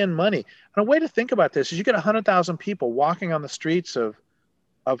rake in money. And a way to think about this is you get 100,000 people walking on the streets of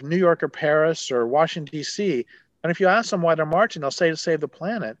New York or Paris or Washington, D.C., and if you ask them why they're marching, they'll say to save the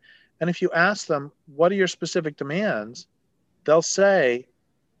planet. And if you ask them, what are your specific demands? They'll say,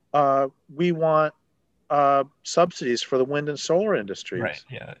 we want subsidies for the wind and solar industries. Right.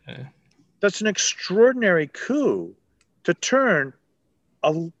 Yeah. That's an extraordinary coup to turn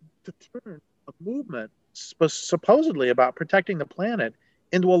a movement supposedly about protecting the planet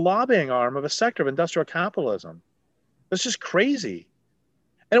into a lobbying arm of a sector of industrial capitalism. That's just crazy.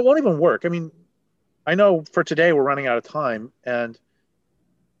 And it won't even work. I mean, I know for today we're running out of time, and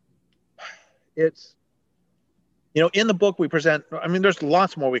it's, you know, in the book we present, I mean, there's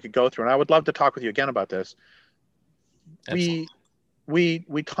lots more we could go through, and I would love to talk with you again about this. Absolutely.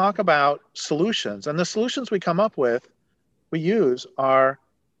 We talk about solutions, and the solutions we come up with, we use are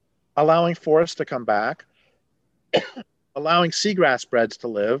allowing forests to come back, allowing seagrass beds to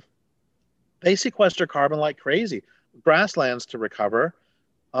live. They sequester carbon like crazy. Grasslands to recover.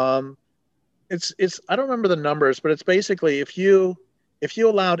 It's I don't remember the numbers, but it's basically if you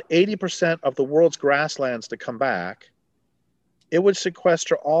allowed 80% of the world's grasslands to come back, it would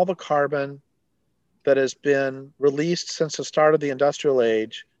sequester all the carbon that has been released since the start of the industrial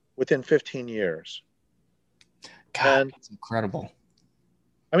age within 15 years. God, that's incredible.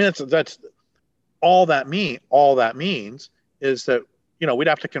 I mean, that's all that means is that, you know, we'd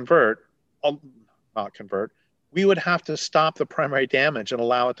have to we would have to stop the primary damage and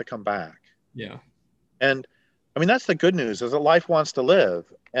allow it to come back. Yeah. And I mean, that's the good news, is that life wants to live.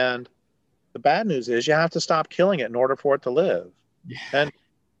 And the bad news is you have to stop killing it in order for it to live. Yeah. And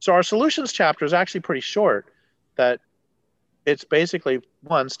so our solutions chapter is actually pretty short, that it's basically,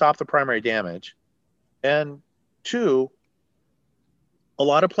 one, stop the primary damage, and two, a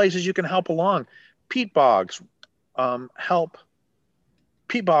lot of places you can help along. Peat bogs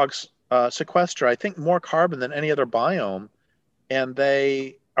sequester, I think, more carbon than any other biome, and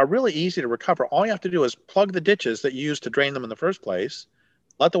they are really easy to recover. All you have to do is plug the ditches that you used to drain them in the first place,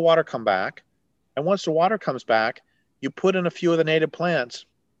 let the water come back, and once the water comes back, you put in a few of the native plants,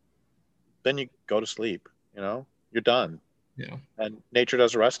 then you go to sleep, you know, you're done. Yeah. And nature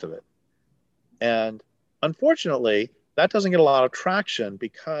does the rest of it. And unfortunately, that doesn't get a lot of traction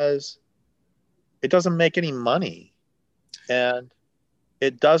because it doesn't make any money, and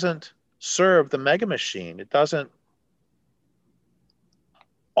it doesn't serve the mega machine. It doesn't.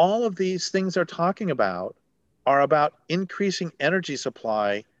 All of these things they're talking about are about increasing energy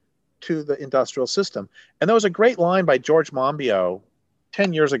supply to the industrial system. And there was a great line by George Monbiot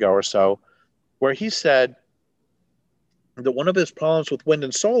 10 years ago or so, where he said that one of his problems with wind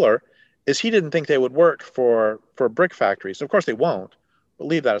and solar is he didn't think they would work for brick factories. Of course they won't, but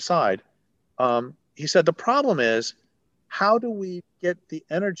leave that aside. He said the problem is, how do we get the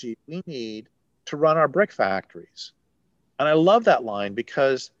energy we need to run our brick factories? And I love that line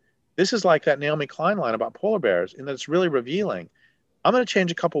because this is like that Naomi Klein line about polar bears, and it's really revealing. I'm going to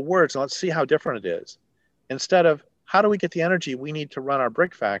change a couple words and let's see how different it is. Instead of how do we get the energy we need to run our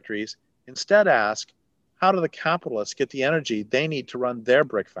brick factories, instead ask, how do the capitalists get the energy they need to run their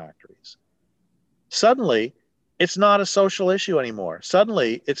brick factories? Suddenly, it's not a social issue anymore.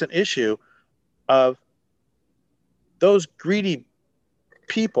 Suddenly, it's an issue of those greedy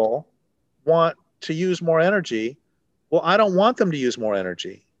people want to use more energy. Well, I don't want them to use more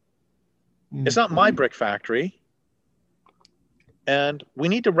energy. It's not my brick factory. And we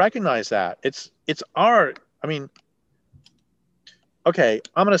need to recognize that. It's our, I mean, okay,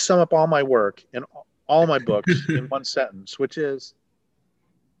 I'm going to sum up all my work and all my books in one sentence, which is,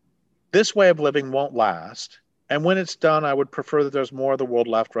 this way of living won't last. And when it's done, I would prefer that there's more of the world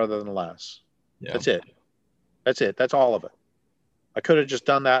left rather than less. Yeah. That's it. That's it. That's all of it. I could have just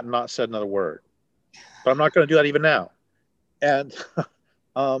done that and not said another word, but I'm not going to do that even now. And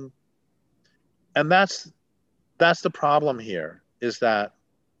um, and that's the problem here, is that,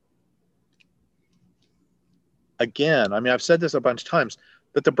 again, I mean, I've said this a bunch of times,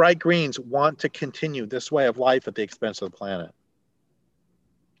 that the bright greens want to continue this way of life at the expense of the planet.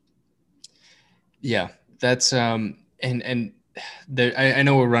 Yeah, that's and there, I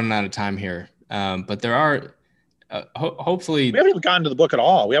know we're running out of time here, but there are We hopefully. haven't even gotten to the book at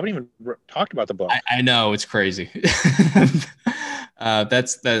all. We haven't even talked about the book. I know it's crazy.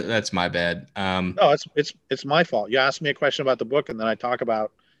 That's my bad. No, it's my fault. You asked me a question about the book, and then I talk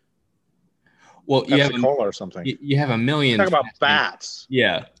about Well, Pepsi Cola or something. you have a million. Talk about bats.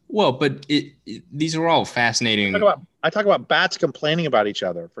 Yeah. Well, but these are all fascinating. I talk about bats complaining about each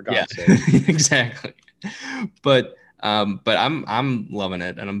other, for Yeah, God's sake. exactly. But I'm loving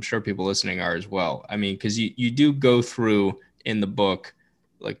it, and I'm sure people listening are as well. I mean, because you do go through in the book,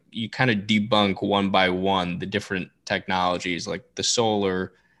 like you kind of debunk one by one the different technologies, like the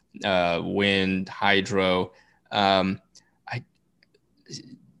solar, wind, hydro. I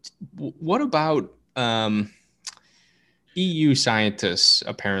What about EU scientists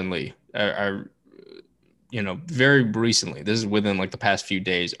apparently are very recently, this is within like the past few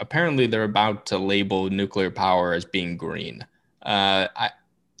days, apparently they're about to label nuclear power as being green. What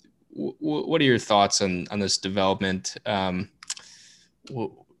are your thoughts on this development? I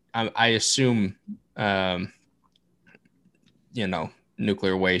assume, um,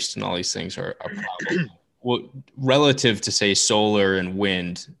 nuclear waste and all these things are a problem. Well, relative to say solar and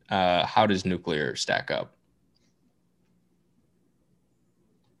wind, how does nuclear stack up?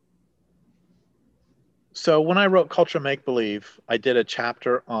 So when I wrote Culture Make Believe, I did a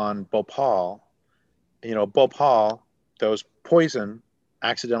chapter on Bhopal. Bhopal, there was poison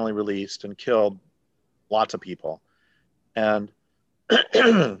accidentally released and killed lots of people. And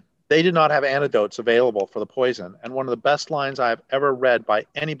they did not have antidotes available for the poison. And one of the best lines I've ever read by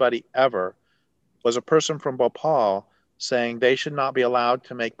anybody ever was a person from Bhopal saying they should not be allowed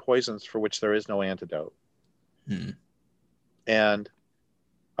to make poisons for which there is no antidote. Hmm. And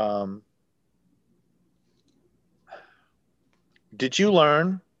did you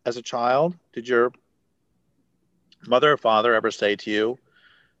learn as a child? Did your mother or father ever say to you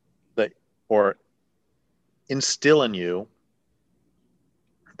that, or instill in you,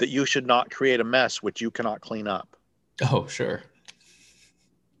 that you should not create a mess which you cannot clean up? Oh, sure.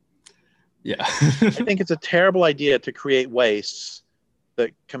 Yeah. I think it's a terrible idea to create wastes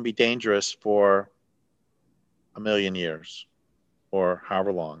that can be dangerous for a million years or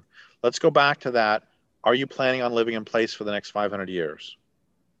however long. Let's go back to that. Are you planning on living in place for the next 500 years?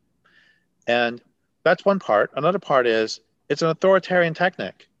 And that's one part. Another part is it's an authoritarian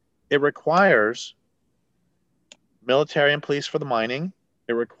technique. It requires military and police for the mining.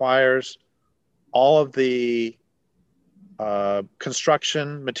 It requires all of the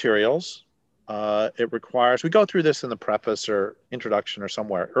construction materials. It requires, we go through this in the preface or introduction or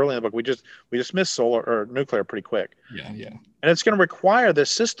somewhere early in the book. We dismiss solar or nuclear pretty quick. Yeah, yeah. And it's going to require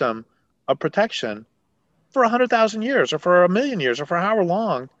this system of protection for 100,000 years or for a million years or for however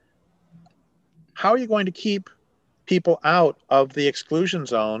long. How are you going to keep people out of the exclusion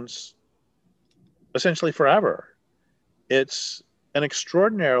zones essentially forever? It's an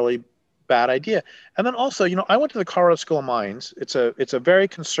extraordinarily bad idea. And then also, I went to the Colorado School of Mines. It's a very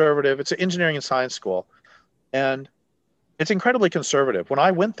conservative, it's an engineering and science school, and it's incredibly conservative. When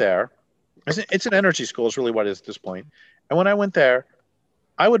I went there, it's an energy school is really what it is at this point. And when I went there,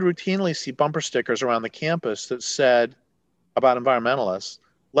 I would routinely see bumper stickers around the campus that said about environmentalists,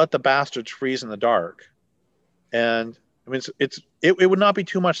 "Let the bastards freeze in the dark." And I mean, it would not be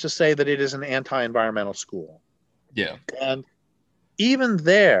too much to say that it is an anti-environmental school. Yeah. And even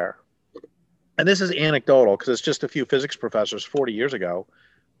there, and this is anecdotal because it's just a few physics professors 40 years ago,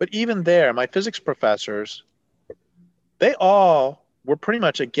 but even there, my physics professors, they all were pretty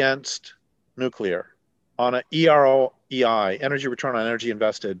much against nuclear on an EROEI, energy return on energy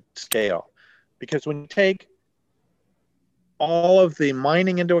invested scale. Because when you take all of the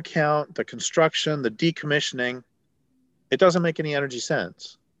mining into account, the construction, the decommissioning, it doesn't make any energy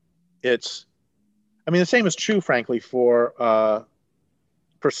sense. The same is true, frankly, for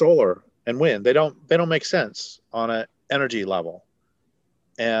solar and wind. They don't make sense on an energy level.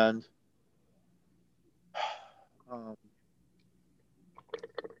 And um,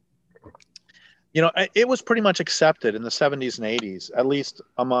 it was pretty much accepted in the 70s and 80s, at least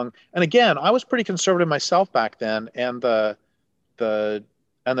among, and again, I was pretty conservative myself back then, and the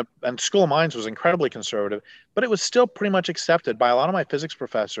and School of Mines was incredibly conservative, but it was still pretty much accepted by a lot of my physics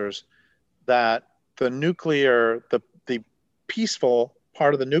professors that the peaceful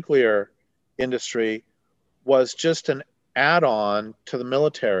part of the nuclear industry was just an add-on to the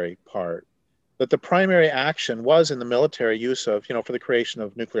military part. That the primary action was in the military use of, for the creation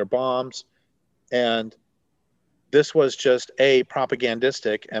of nuclear bombs, and this was just A,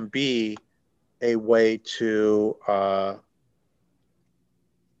 propagandistic, and B, a way to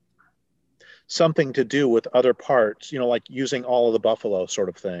something to do with other parts, like using all of the buffalo sort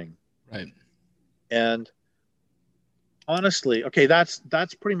of thing. Right. And honestly, okay, that's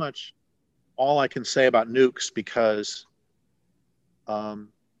pretty much all I can say about nukes, because I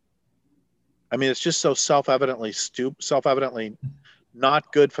mean, it's just so self-evidently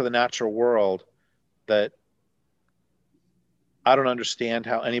not good for the natural world, that I don't understand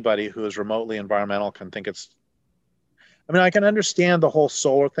how anybody who is remotely environmental can think it's. I mean, I can understand the whole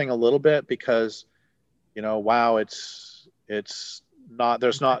solar thing a little bit, because, wow, it's not,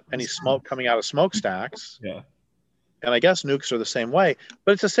 there's not any smoke coming out of smokestacks. Yeah. And I guess nukes are the same way,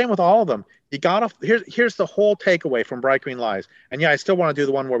 but it's the same with all of them. You gotta, here's the whole takeaway from Bright Green Lies. And yeah, I still want to do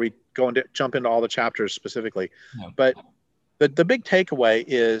the one where we go and jump into all the chapters specifically. Yeah. But the big takeaway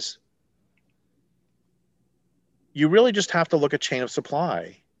is you really just have to look at chain of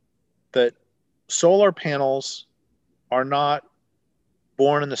supply. That solar panels are not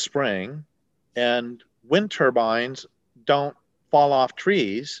born in the spring, and wind turbines don't fall off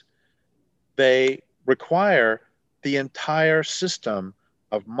trees. They require the entire system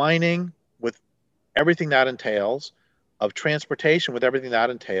of mining with everything that entails, of transportation with everything that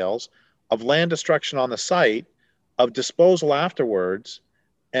entails, of land destruction on the site, of disposal afterwards.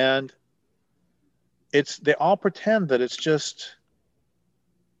 And they all pretend that it's just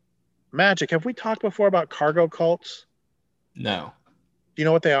magic. Have we talked before about cargo cults? No. Do you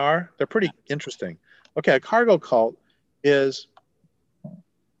know what they are? They're pretty interesting. Okay, a cargo cult is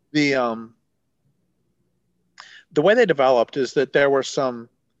the way they developed is that there were some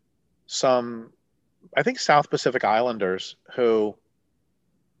I think South Pacific Islanders who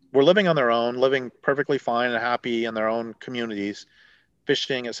were living on their own, living perfectly fine and happy in their own communities,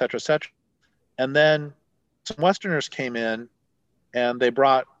 fishing, et cetera, et cetera. And then some Westerners came in, and they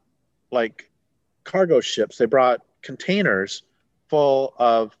brought like cargo ships. They brought containers full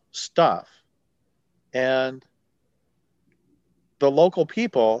of stuff. And the local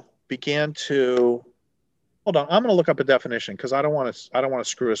people began to, hold on, I'm going to look up a definition, because I don't want to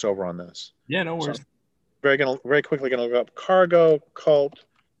screw us over on this. Yeah, no So worries. I'm very quickly going to look up cargo cult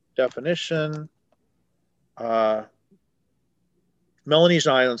definition.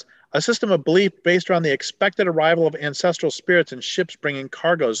 Melanesian Islands, a system of belief based around the expected arrival of ancestral spirits in ships bringing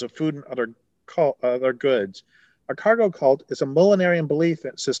cargoes of food and other goods. A cargo cult is a millenarian belief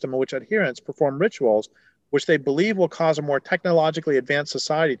system in which adherents perform rituals which they believe will cause a more technologically advanced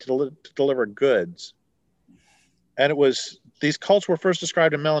society to deliver goods. And these cults were first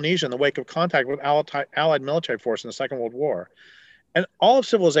described in Melanesia in the wake of contact with Allied military force in the Second World War. And all of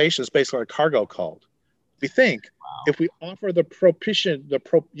civilization is basically a cargo cult. We think, if we offer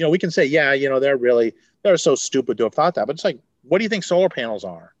we can say, yeah, they're so stupid to have thought that. But it's like, what do you think solar panels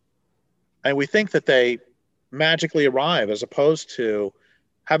are? And we think that they magically arrive, as opposed to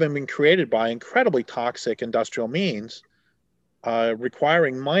having been created by incredibly toxic industrial means,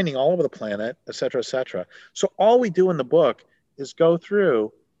 requiring mining all over the planet, et cetera, et cetera. So all we do in the book is go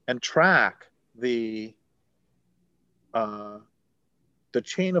through and track the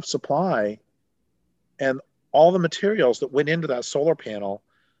chain of supply and all the materials that went into that solar panel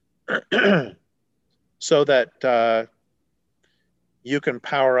so that you can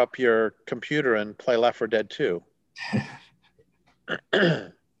power up your computer and play Left 4 Dead 2.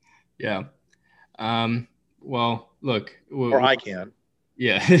 Yeah. Well, look. Or I can.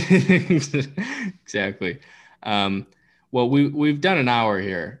 Yeah, exactly. Well, we've done an hour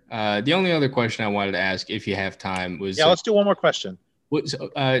here. The only other question I wanted to ask, if you have time, was let's do one more question.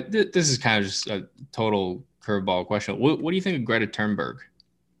 This is kind of just a total curveball question. What do you think of Greta Thunberg?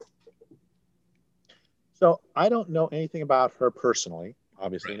 So I don't know anything about her personally.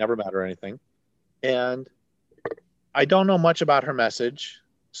 Obviously, never met her or anything, and I don't know much about her message,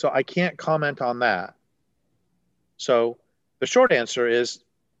 so I can't comment on that. So the short answer is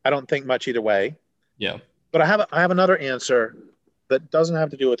I don't think much either way. Yeah. But I have another answer that doesn't have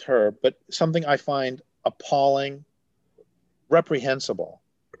to do with her, but something I find appalling, reprehensible,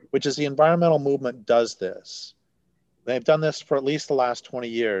 which is the environmental movement does this. They've done this for at least the last 20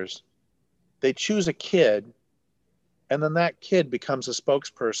 years. they choose a kid, and then that kid becomes a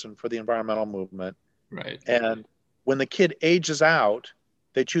spokesperson for the environmental movement. Right. And when the kid ages out,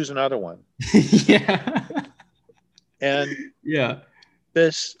 they choose another one. Yeah. And Yeah.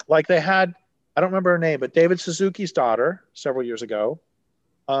 this, like they had, I don't remember her name, but David Suzuki's daughter several years ago.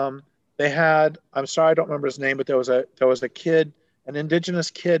 Um, they had, I'm sorry, I don't remember his name, but there was a kid, an indigenous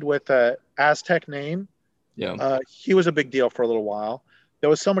kid with a Aztec name. Yeah. He was a big deal for a little while. There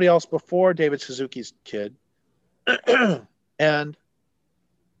was somebody else before David Suzuki's kid. And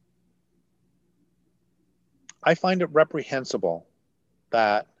I find it reprehensible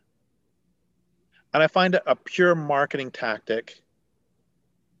that, and I find it a pure marketing tactic.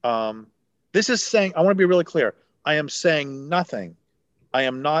 Um, this is saying, I want to be really clear. I am saying nothing. I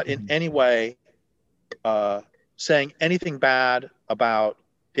am not in Mhm. any way saying anything bad about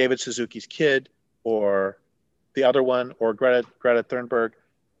David Suzuki's kid or the other one or Greta Thunberg.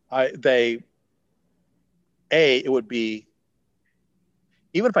 It would be,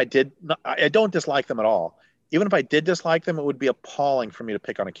 even if I did, I don't dislike them at all. Even if I did dislike them, it would be appalling for me to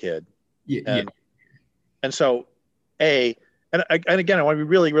pick on a kid. Yeah. Yeah. And so, a and again, I want to be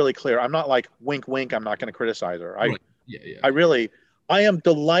really, really clear. I'm not like wink, wink. I'm not going to criticize her. Right. Yeah. Yeah. I really, I am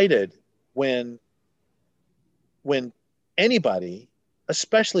delighted when when anybody,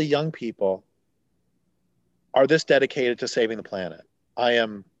 especially young people, are this dedicated to saving the planet. I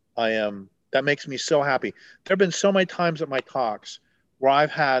am that makes me so happy. There have been so many times at my talks where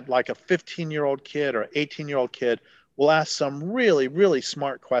I've had like a 15-year-old kid or 18-year-old kid will ask some really, really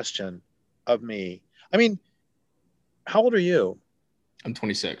smart question of me. I mean, how old are you? I'm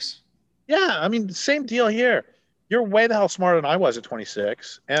 26. Yeah, I mean, same deal here. You're way the hell smarter than I was at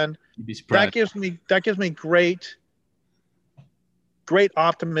 26, and You'd be that surprised. gives me great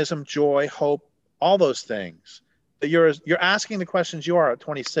optimism, joy, hope, all those things. That you're asking the questions you are at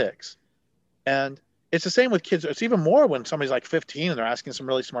 26. And it's the same with kids. It's even more when somebody's like 15 and they're asking some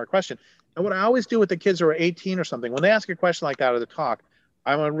really smart question. And what I always do with the kids who are 18 or something, when they ask a question like that at the talk,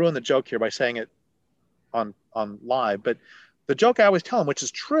 I'm going to ruin the joke here by saying it on live. But the joke I always tell them, which is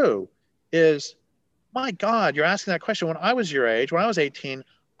true, is, my God, you're asking that question. When I was your age, when I was 18,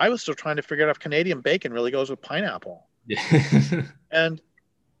 I was still trying to figure out if Canadian bacon really goes with pineapple. Yeah. And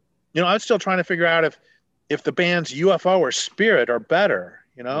I was still trying to figure out if the bands UFO or Spirit are better.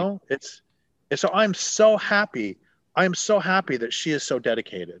 Yeah. So I'm so happy. I am so happy that she is so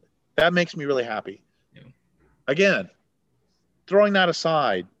dedicated. That makes me really happy. Yeah. Again, throwing that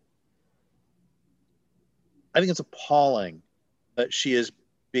aside, I think it's appalling that she is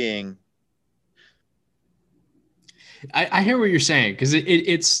being. I hear what you're saying because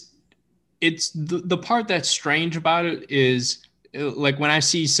it's the part that's strange about it is like when I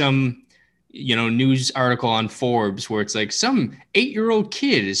see some news article on Forbes where it's like some 8-year-old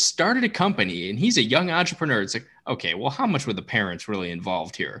kid has started a company and he's a young entrepreneur. It's like, okay, well, how much were the parents really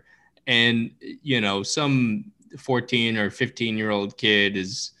involved here? And some 14 or 15-year-old kid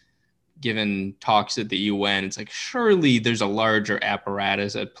is given talks at the UN. It's like surely there's a larger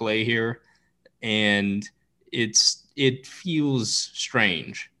apparatus at play here, and it feels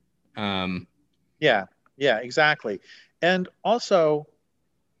strange. Yeah, yeah, exactly. And also,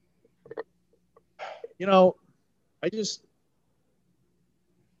 you know, I just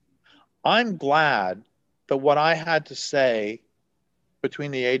I'm glad that what I had to say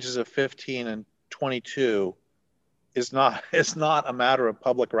between the ages of 15 and 22 is not is not a matter of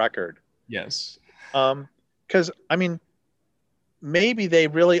public record. Yes. Because I mean, maybe they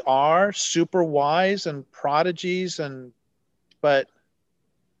really are super wise and prodigies, but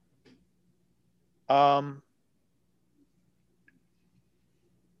um,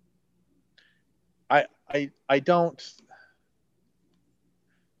 I don't.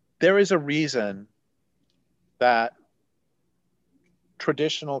 There is a reason that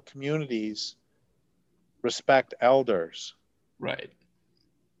traditional communities respect elders. Right.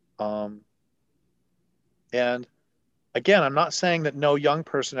 Um, and again, I'm not saying that no young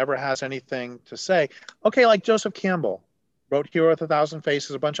person ever has anything to say. Okay, like Joseph Campbell wrote Hero with a Thousand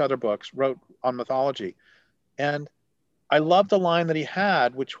Faces, a bunch of other books, wrote on mythology. And I loved the line that he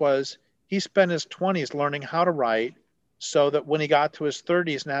had, which was he spent his 20s learning how to write so that when he got to his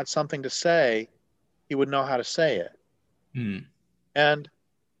 30s and had something to say, he would know how to say it. Hmm. And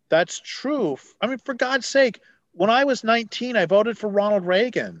that's true. I mean, for God's sake, when I was 19, I voted for Ronald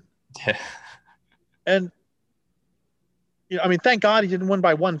Reagan. And I mean, thank God he didn't win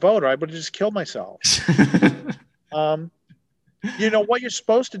by one vote, or I would have just killed myself. Um, what you're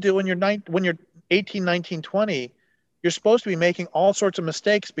supposed to do when you're 18, 19, 20, you're supposed to be making all sorts of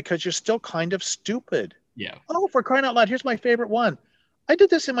mistakes because you're still kind of stupid. Yeah. Oh, for crying out loud, here's my favorite one. I did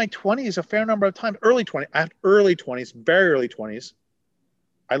this in my 20s a fair number of times, early 20s, very early 20s.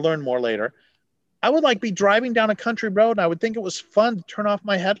 I learned more later. I would like be driving down a country road and I would think it was fun to turn off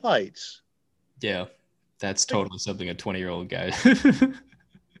my headlights. Yeah. That's Like, totally something a 20-year-old guy.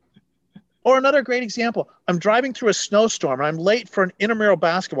 or another great example, I'm driving through a snowstorm and I'm late for an intramural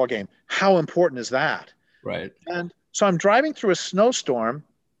basketball game. How important is that? Right. And so I'm driving through a snowstorm,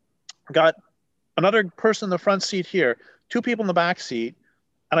 got another person in the front seat here, two people in the back seat,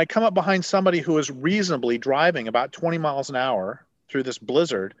 and I come up behind somebody who is reasonably driving about 20 miles an hour through this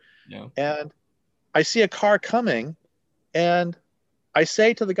blizzard, Yeah. and I see a car coming, and I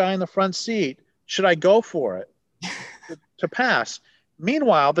say to the guy in the front seat, should I go for it to pass?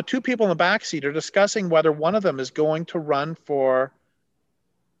 Meanwhile, the two people in the back seat are discussing whether one of them is going to run for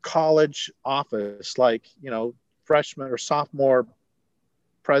college office, like, freshman or sophomore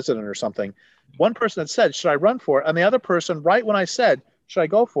president or something. One person had said, should I run for it? And the other person, right when I said, should I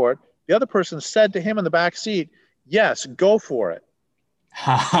go for it? The other person said to him in the back seat, yes, go for it.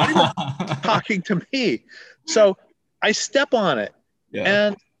 Not even talking to me. So I step on it,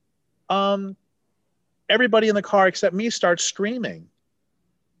 Yeah. and everybody in the car except me starts screaming.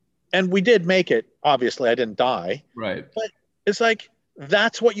 And we did make it. Obviously, I didn't die. Right. But it's like,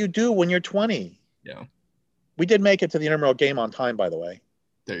 that's what you do when you're 20. Yeah. We did make it to the intramural game on time, by the way,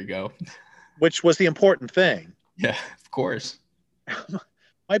 There you go. which was the important thing. Yeah, of course.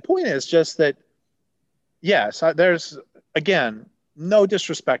 My point is just that, yes, there's, again, no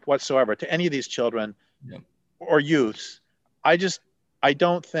disrespect whatsoever to any of these children Yeah. or youths. I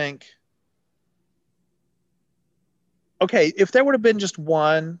don't think, okay, if there would have been just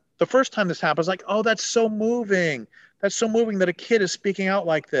one, the first time this happens, like, oh, that's so moving. That's so moving that a kid is speaking out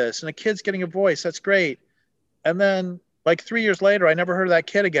like this and a kid's getting a voice. That's great. And then, like, 3 years later, I never heard of that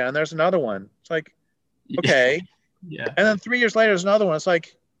kid again. And there's another one. It's like, okay. Yeah. And then 3 years later, there's another one. It's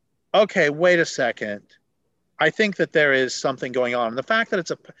like, okay, wait a second. I think that there is something going on. And the fact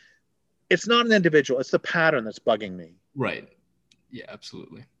that it's not an individual, it's the pattern that's bugging me. Right. Yeah,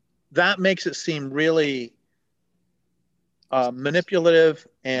 absolutely. That makes it seem really manipulative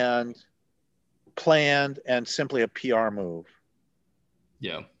and planned and simply a PR move.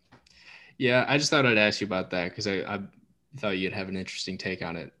 Yeah. Yeah, I just thought I'd ask you about that because I thought you'd have an interesting take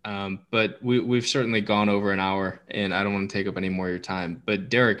on it. But we've certainly gone over an hour, and I don't want to take up any more of your time. But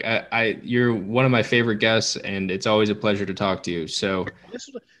Derrick, you're one of my favorite guests, and it's always a pleasure to talk to you. So,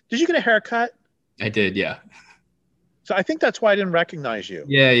 did you get a haircut? I did, yeah. So I think that's why I didn't recognize you.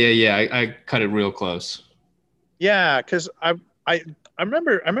 Yeah. I cut it real close. Yeah, because I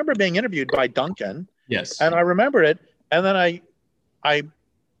remember being interviewed by Duncan. Yes. And I remember it, and then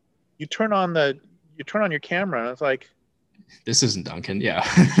you turn on your camera, and it's like, this isn't Duncan. Yeah.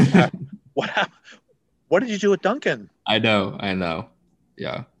 Yeah. What did you do with Duncan? I know.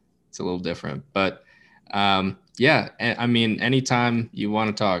 Yeah, it's a little different, but yeah. I mean, anytime you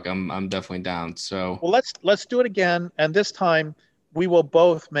want to talk, I'm definitely down. So, well, let's do it again, and this time we will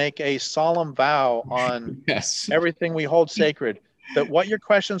both make a solemn vow on yes, everything we hold sacred. That what your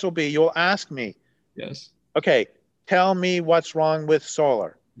questions will be, you'll ask me. Yes. Okay, tell me what's wrong with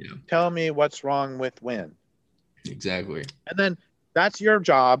solar. Yeah. Tell me what's wrong with wind. Exactly. And then that's your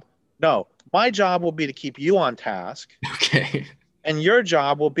job. No, my job will be to keep you on task. Okay. And your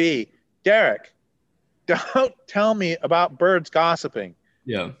job will be, Derrick, don't tell me about birds gossiping.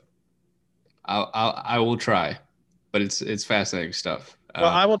 Yeah. I will try, but it's fascinating stuff. Well,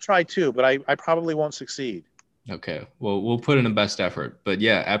 I will try too, but I probably won't succeed. Okay. Well, we'll put in the best effort, but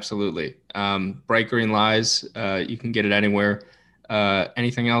yeah, absolutely. Bright Green Lies, you can get it anywhere.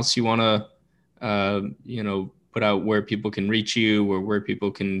 Anything else you want to, put out where people can reach you or where people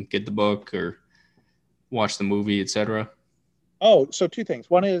can get the book or watch the movie, etc.? Oh, so two things.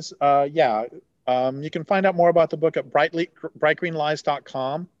 One is, you can find out more about the book at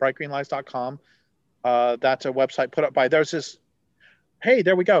brightgreenlies.com, brightgreenlies.com. That's a website put up by, hey,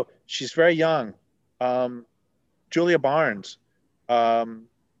 there we go. She's very young. Julia Barnes.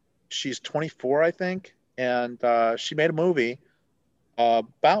 She's 24, I think. And she made a movie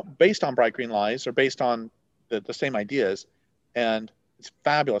based on Bright Green Lies, or based on the same ideas. And it's a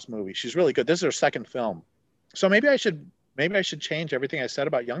fabulous movie. She's really good. This is her second film. So maybe I should change everything I said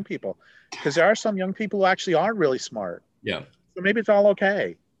about young people, because there are some young people who actually are really smart. Yeah. So maybe it's all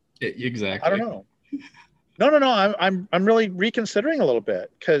okay. Exactly. I don't know. No. I'm really reconsidering a little bit,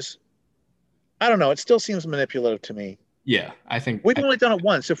 because I don't know. It still seems manipulative to me. Yeah, I think we've only done it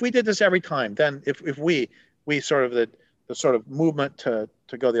once. If we did this every time, then if we sort of the sort of movement to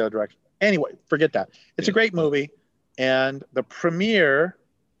go the other direction. Anyway, forget that. It's a great movie, and the premiere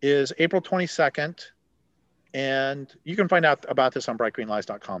is April 22nd And you can find out about this on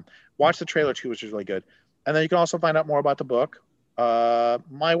brightgreenlies.com. Watch the trailer too, which is really good. And then you can also find out more about the book.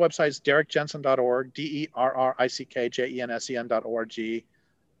 My website is derrickjensen.org, DERRICKJENSEN.org.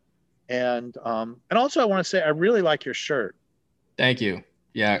 And also I want to say I really like your shirt. Thank you.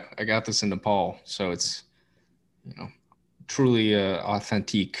 Yeah, I got this in Nepal, so it's truly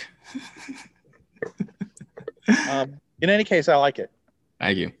authentic. In any case, I like it.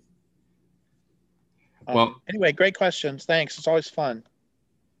 Thank you. Well, anyway, great questions. Thanks. It's always fun.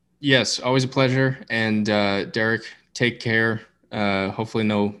 Yes, always a pleasure. And Derrick, take care. Hopefully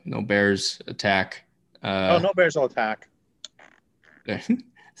no bears attack. No bears will attack.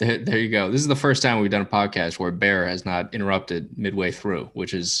 There you go. This is the first time we've done a podcast where a bear has not interrupted midway through,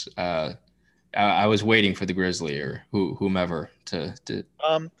 which is I was waiting for the grizzly or whomever to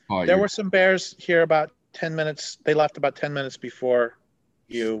there were some bears here about 10 minutes. They left about 10 minutes before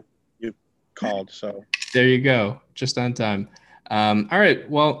you called. So there you go. Just on time. All right.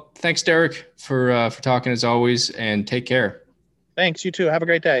 Well, thanks, Derrick, for talking as always, and take care. Thanks. You too. Have a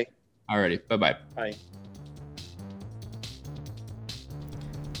great day. All righty. Bye-bye. Bye.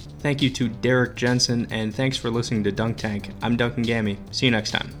 Thank you to Derrick Jensen, and thanks for listening to Dunk Tank. I'm Duncan Gammy. See you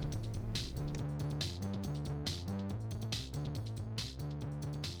next time.